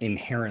aren't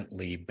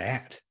inherently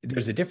bad.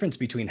 There's a difference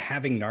between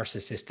having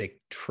narcissistic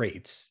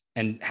traits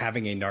and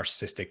having a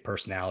narcissistic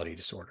personality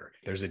disorder.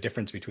 There's a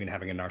difference between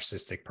having a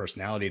narcissistic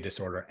personality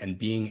disorder and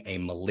being a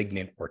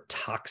malignant or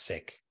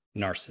toxic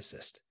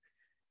narcissist.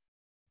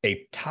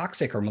 A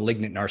toxic or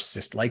malignant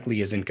narcissist likely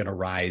isn't going to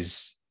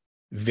rise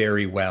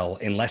very well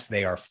unless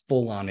they are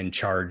full on in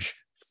charge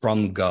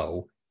from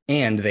go.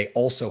 And they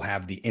also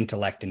have the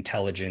intellect,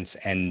 intelligence,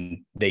 and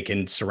they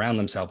can surround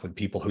themselves with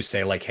people who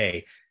say like,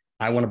 hey,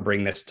 I want to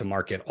bring this to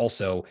market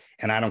also,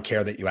 and I don't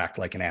care that you act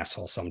like an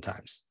asshole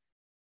sometimes.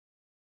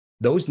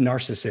 Those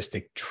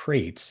narcissistic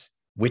traits,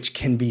 which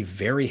can be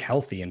very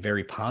healthy and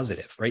very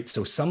positive, right?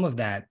 So some of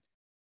that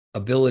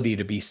ability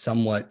to be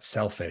somewhat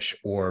selfish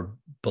or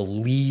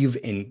believe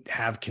in,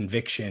 have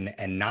conviction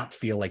and not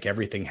feel like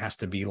everything has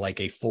to be like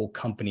a full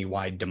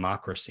company-wide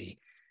democracy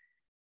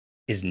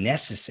is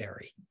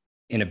necessary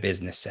in a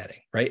business setting,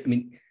 right? I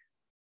mean,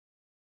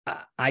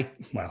 I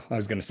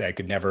was going to say I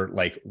could never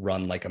like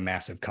run like a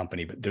massive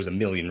company, but there's a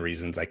million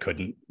reasons I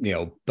couldn't,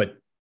 but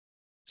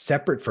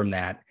separate from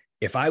that,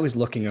 if I was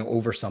looking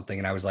over something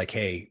and I was like,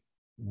 hey,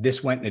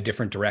 this went in a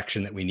different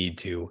direction that we need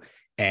to,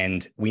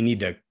 and we need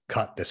to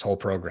cut this whole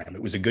program.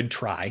 It was a good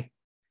try,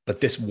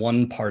 but this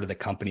one part of the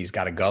company's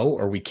got to go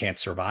or we can't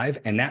survive.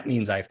 And that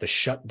means I have to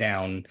shut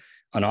down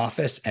an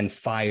office and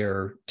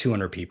fire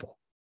 200 people.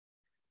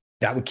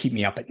 That would keep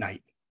me up at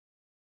night.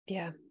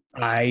 Yeah.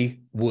 I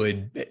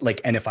would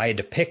like, and if I had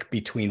to pick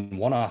between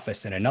one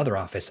office and another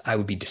office, I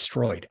would be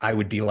destroyed. I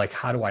would be like,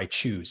 how do I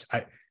choose?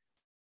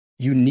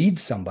 You need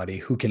somebody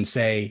who can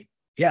say,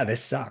 yeah,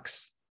 this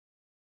sucks,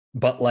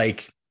 but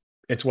like,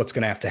 it's what's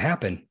going to have to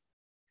happen.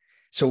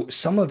 So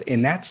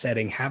in that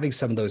setting, having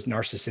some of those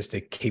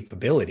narcissistic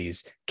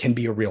capabilities can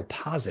be a real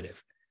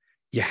positive.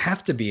 You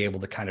have to be able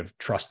to kind of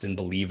trust and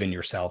believe in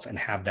yourself and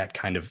have that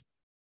kind of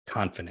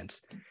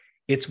confidence.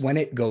 It's when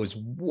it goes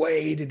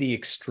way to the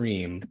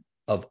extreme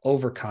of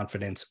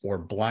overconfidence or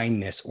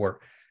blindness, or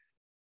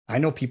I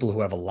know people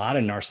who have a lot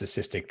of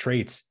narcissistic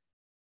traits,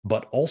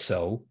 but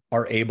also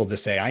are able to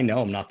say, I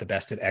know I'm not the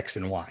best at X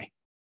and Y.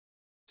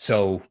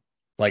 So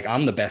like,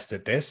 I'm the best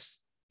at this.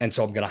 And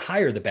so I'm going to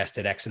hire the best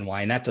at X and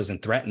Y. And that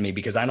doesn't threaten me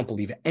because I don't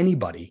believe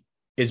anybody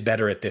is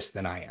better at this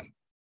than I am.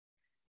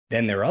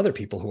 Then there are other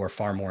people who are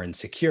far more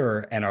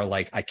insecure and are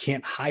like, I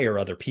can't hire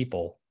other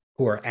people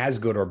who are as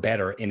good or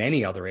better in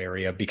any other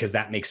area because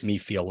that makes me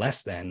feel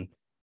less than.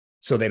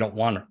 So they don't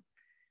want to.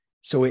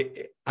 So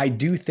I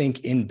do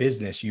think in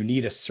business, you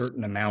need a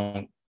certain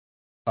amount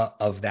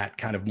of that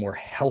kind of more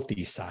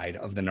healthy side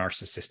of the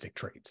narcissistic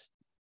traits.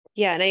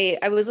 Yeah. And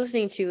I was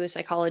listening to a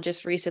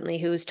psychologist recently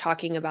who was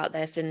talking about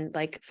this, and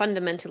like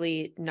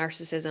fundamentally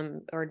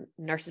narcissism or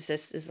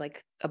narcissist is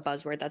like a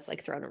buzzword that's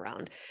like thrown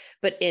around.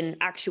 But in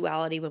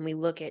actuality, when we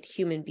look at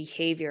human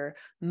behavior,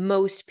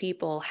 most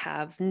people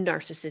have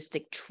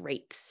narcissistic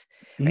traits,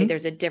 right? Mm-hmm.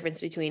 There's a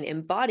difference between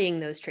embodying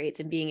those traits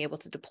and being able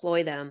to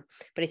deploy them.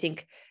 But I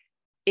think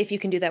if you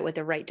can do that with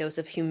the right dose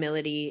of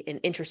humility and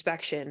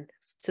introspection,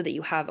 so that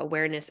you have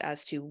awareness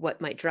as to what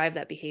might drive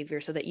that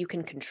behavior so that you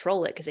can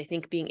control it. Because I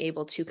think being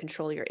able to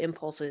control your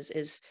impulses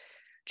is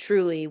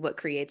truly what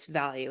creates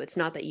value. It's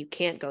not that you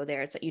can't go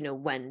there, it's that you know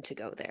when to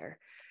go there.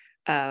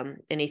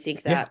 And I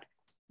think that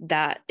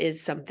that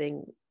is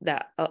something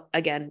that,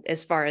 again,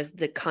 as far as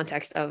the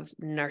context of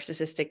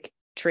narcissistic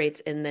traits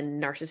and then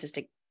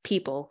narcissistic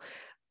people,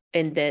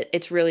 and that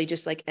it's really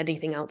just like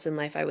anything else in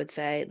life, I would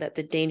say that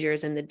the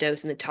dangers and the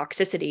dose and the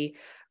toxicity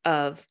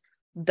of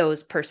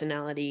those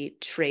personality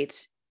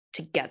traits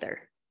together.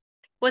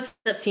 What's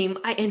up, team?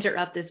 I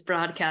interrupt this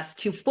broadcast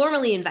to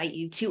formally invite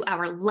you to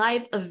our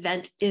live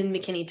event in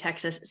McKinney,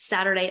 Texas,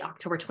 Saturday,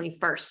 October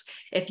 21st.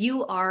 If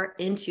you are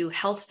into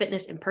health,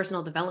 fitness, and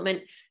personal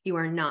development, you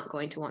are not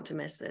going to want to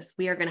miss this.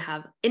 We are going to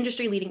have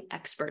industry-leading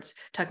experts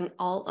talking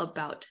all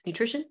about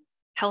nutrition,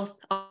 health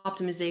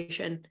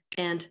optimization,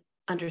 and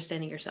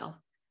understanding yourself,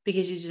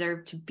 because you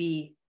deserve to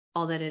be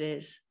all that it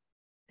is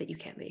that you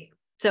can be.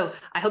 So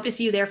I hope to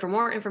see you there. For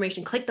more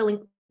information, click the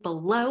link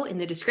below in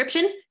the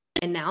description.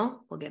 And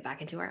now we'll get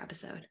back into our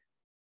episode.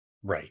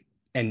 Right.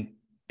 And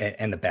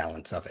the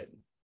balance of it.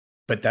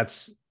 But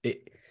that's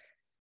it.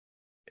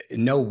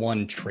 No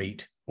one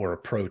trait or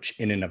approach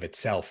in and of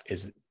itself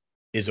is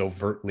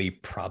overtly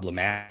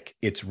problematic.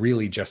 It's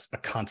really just a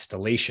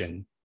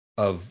constellation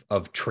of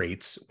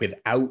traits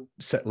without,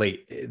 like,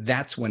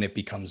 that's when it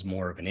becomes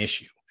more of an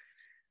issue.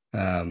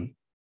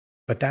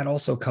 But that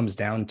also comes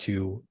down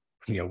to,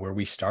 where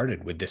we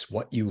started with this,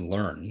 what you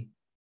learn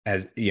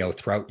as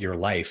throughout your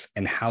life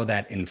and how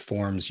that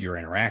informs your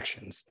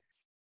interactions.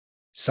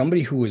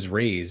 Somebody who was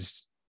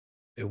raised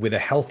with a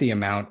healthy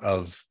amount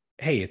of,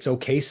 hey, it's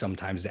okay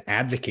sometimes to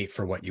advocate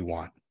for what you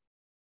want.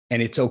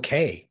 And it's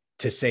okay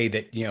to say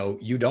that,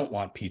 you don't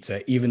want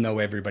pizza, even though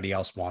everybody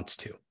else wants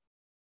to,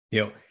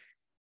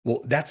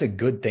 well, that's a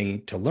good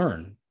thing to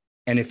learn.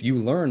 And if you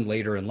learn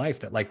later in life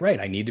that, like, right,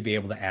 I need to be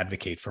able to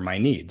advocate for my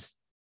needs.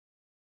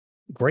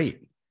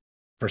 Great.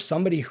 For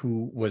somebody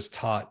who was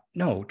taught,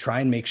 no,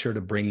 try and make sure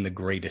to bring the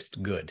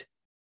greatest good.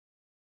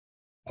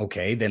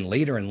 Okay, then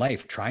later in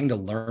life, trying to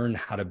learn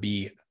how to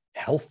be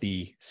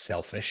healthy,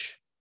 selfish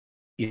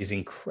is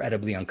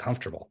incredibly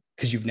uncomfortable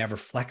because you've never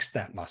flexed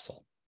that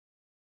muscle.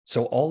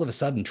 So all of a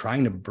sudden,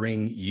 trying to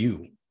bring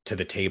you to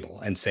the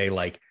table and say,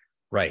 like,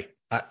 right,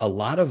 a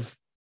lot of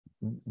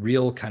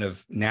real kind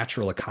of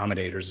natural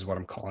accommodators is what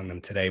I'm calling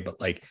them today,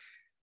 but like,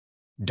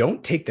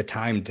 don't take the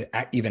time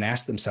to even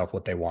ask themselves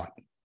what they want.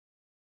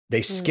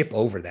 They skip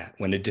over that.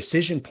 When a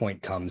decision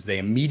point comes, they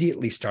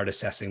immediately start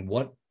assessing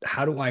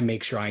how do I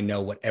make sure I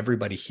know what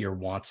everybody here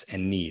wants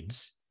and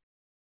needs?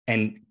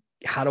 And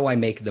how do I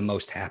make the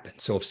most happen?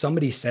 So if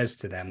somebody says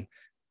to them,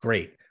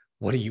 great,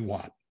 what do you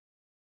want?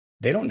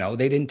 They don't know.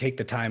 They didn't take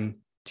the time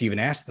to even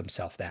ask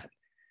themselves that.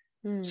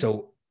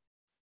 So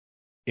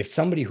if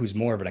somebody who's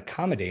more of an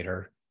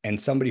accommodator and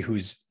somebody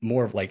who's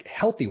more of like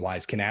healthy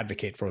wise can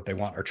advocate for what they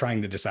want or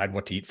trying to decide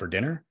what to eat for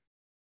dinner,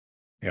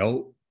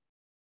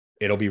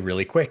 it'll be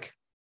really quick,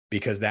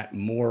 because that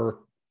more,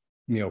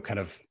 kind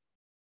of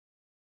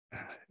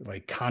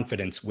like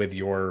confidence with the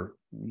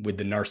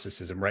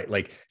narcissism, right?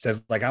 Like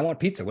says like, I want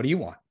pizza. What do you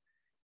want?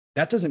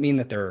 That doesn't mean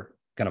that they're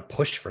going to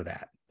push for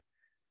that.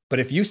 But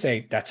if you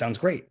say, that sounds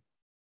great,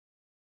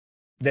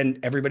 then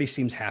everybody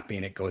seems happy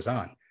and it goes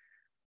on.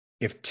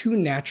 If two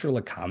natural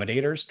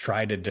accommodators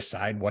try to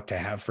decide what to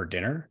have for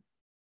dinner,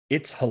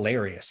 it's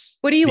hilarious.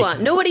 What do you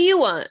want? No, what do you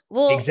want?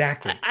 Well,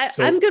 exactly.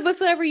 I'm good with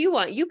whatever you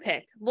want. You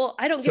pick. Well,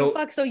 I don't give a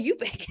fuck, so you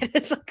pick.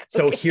 It's like, okay.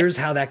 So here's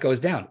how that goes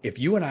down. If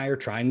you and I are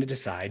trying to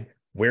decide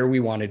where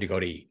we wanted to go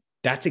to eat,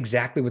 that's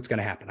exactly what's going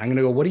to happen. I'm going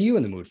to go, what are you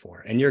in the mood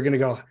for? And you're going to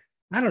go,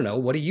 I don't know.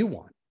 What do you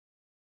want?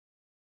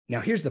 Now,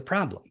 here's the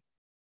problem.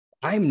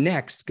 I'm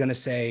next going to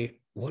say,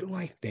 what do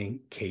I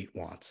think Kate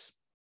wants?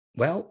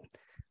 Well,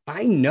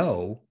 I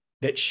know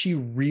that she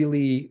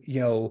really,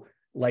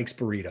 likes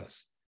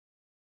burritos.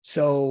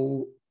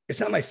 So it's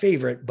not my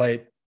favorite,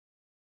 but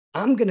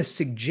I'm going to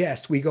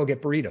suggest we go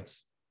get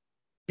burritos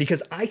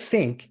because I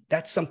think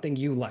that's something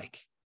you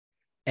like.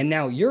 And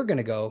now you're going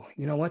to go,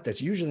 you know what?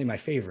 That's usually my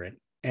favorite.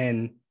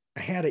 And I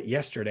had it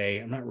yesterday.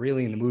 I'm not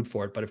really in the mood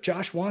for it, but if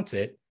Josh wants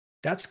it,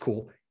 that's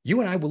cool. You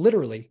and I will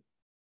literally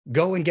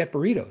go and get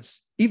burritos,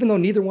 even though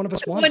neither one of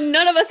us wanted it. When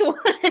none of us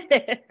wanted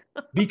it.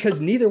 Because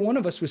neither one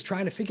of us was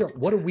trying to figure out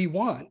what do we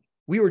want.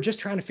 We were just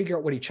trying to figure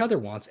out what each other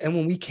wants. And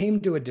when we came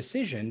to a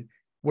decision,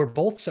 we're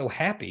both so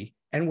happy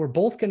and we're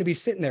both going to be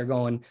sitting there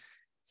going,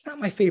 it's not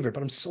my favorite,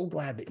 but I'm so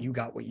glad that you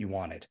got what you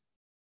wanted.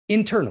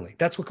 Internally,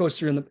 that's what goes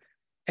through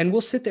and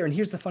we'll sit there. And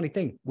here's the funny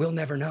thing. We'll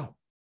never know.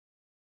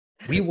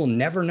 We will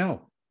never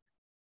know.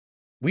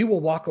 We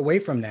will walk away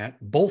from that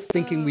both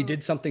thinking we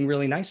did something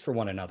really nice for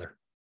one another.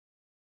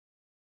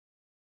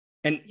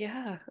 And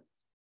yeah.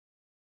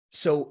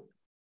 So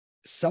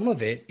some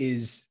of it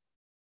is,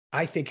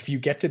 I think if you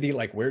get to the,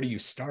 like, where do you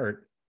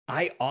start?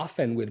 I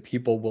often with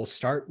people will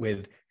start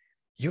with,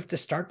 you have to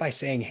start by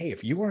saying, hey,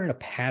 if you are in a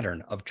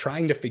pattern of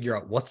trying to figure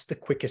out what's the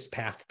quickest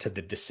path to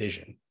the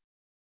decision,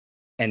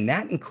 and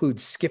that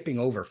includes skipping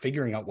over,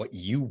 figuring out what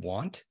you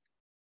want,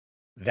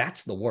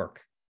 that's the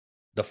work.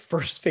 The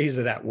first phase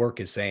of that work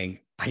is saying,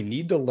 I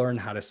need to learn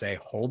how to say,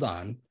 hold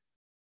on,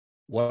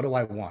 what do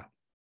I want?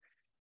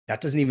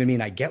 That doesn't even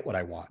mean I get what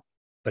I want.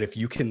 But if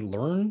you can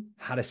learn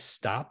how to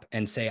stop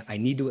and say, I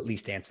need to at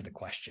least answer the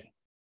question.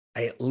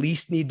 I at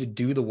least need to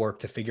do the work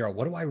to figure out,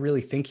 what do I really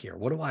think here?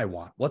 What do I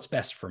want? What's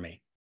best for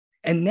me?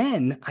 And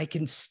then I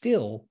can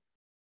still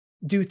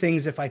do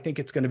things if I think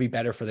it's going to be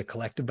better for the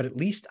collective, but at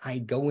least I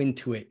go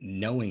into it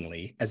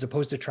knowingly, as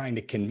opposed to trying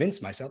to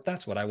convince myself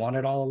that's what I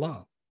wanted all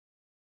along.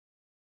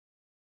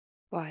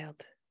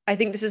 Wild. I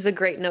think this is a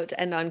great note to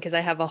end on because I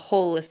have a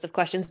whole list of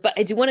questions, but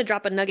I do want to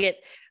drop a nugget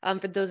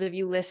for those of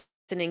you listening.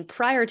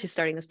 Prior to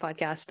starting this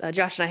podcast,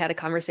 Josh and I had a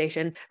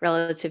conversation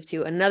relative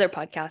to another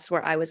podcast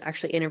where I was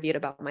actually interviewed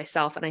about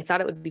myself. And I thought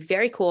it would be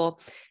very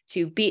cool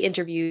to be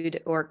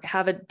interviewed or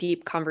have a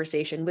deep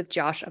conversation with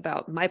Josh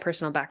about my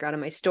personal background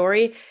and my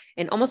story,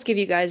 and almost give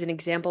you guys an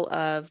example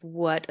of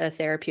what a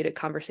therapeutic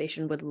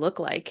conversation would look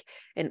like.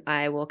 And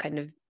I will kind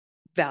of,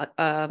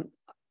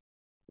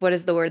 what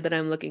is the word that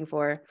I'm looking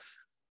for?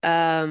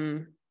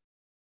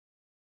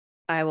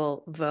 I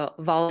will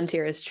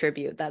volunteer as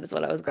tribute. That is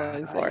what I was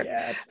going for.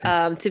 Yes.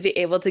 To be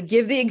able to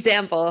give the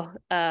example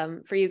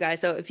for you guys.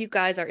 So if you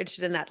guys are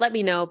interested in that, let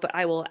me know, but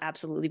I will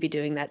absolutely be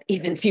doing that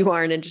even if you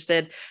aren't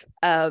interested,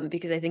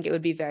 because I think it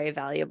would be very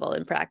valuable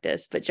in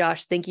practice. But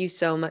Josh, thank you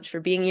so much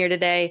for being here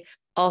today.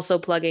 Also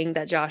plugging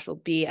that Josh will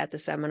be at the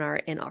seminar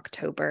in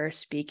October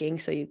speaking.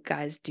 So you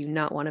guys do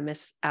not want to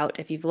miss out.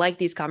 If you've liked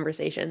these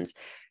conversations,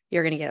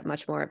 you're going to get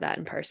much more of that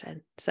in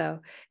person. So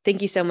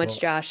thank you so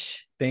much,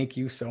 Josh. Thank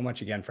you so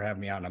much again for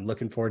having me on. I'm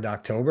looking forward to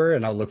October,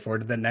 and I'll look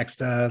forward to the next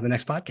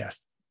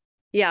podcast.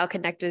 Yeah, I'll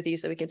connect with you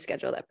so we can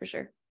schedule that for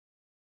sure.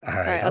 All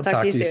right. I'll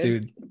talk to you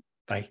soon.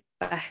 Bye.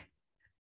 Bye.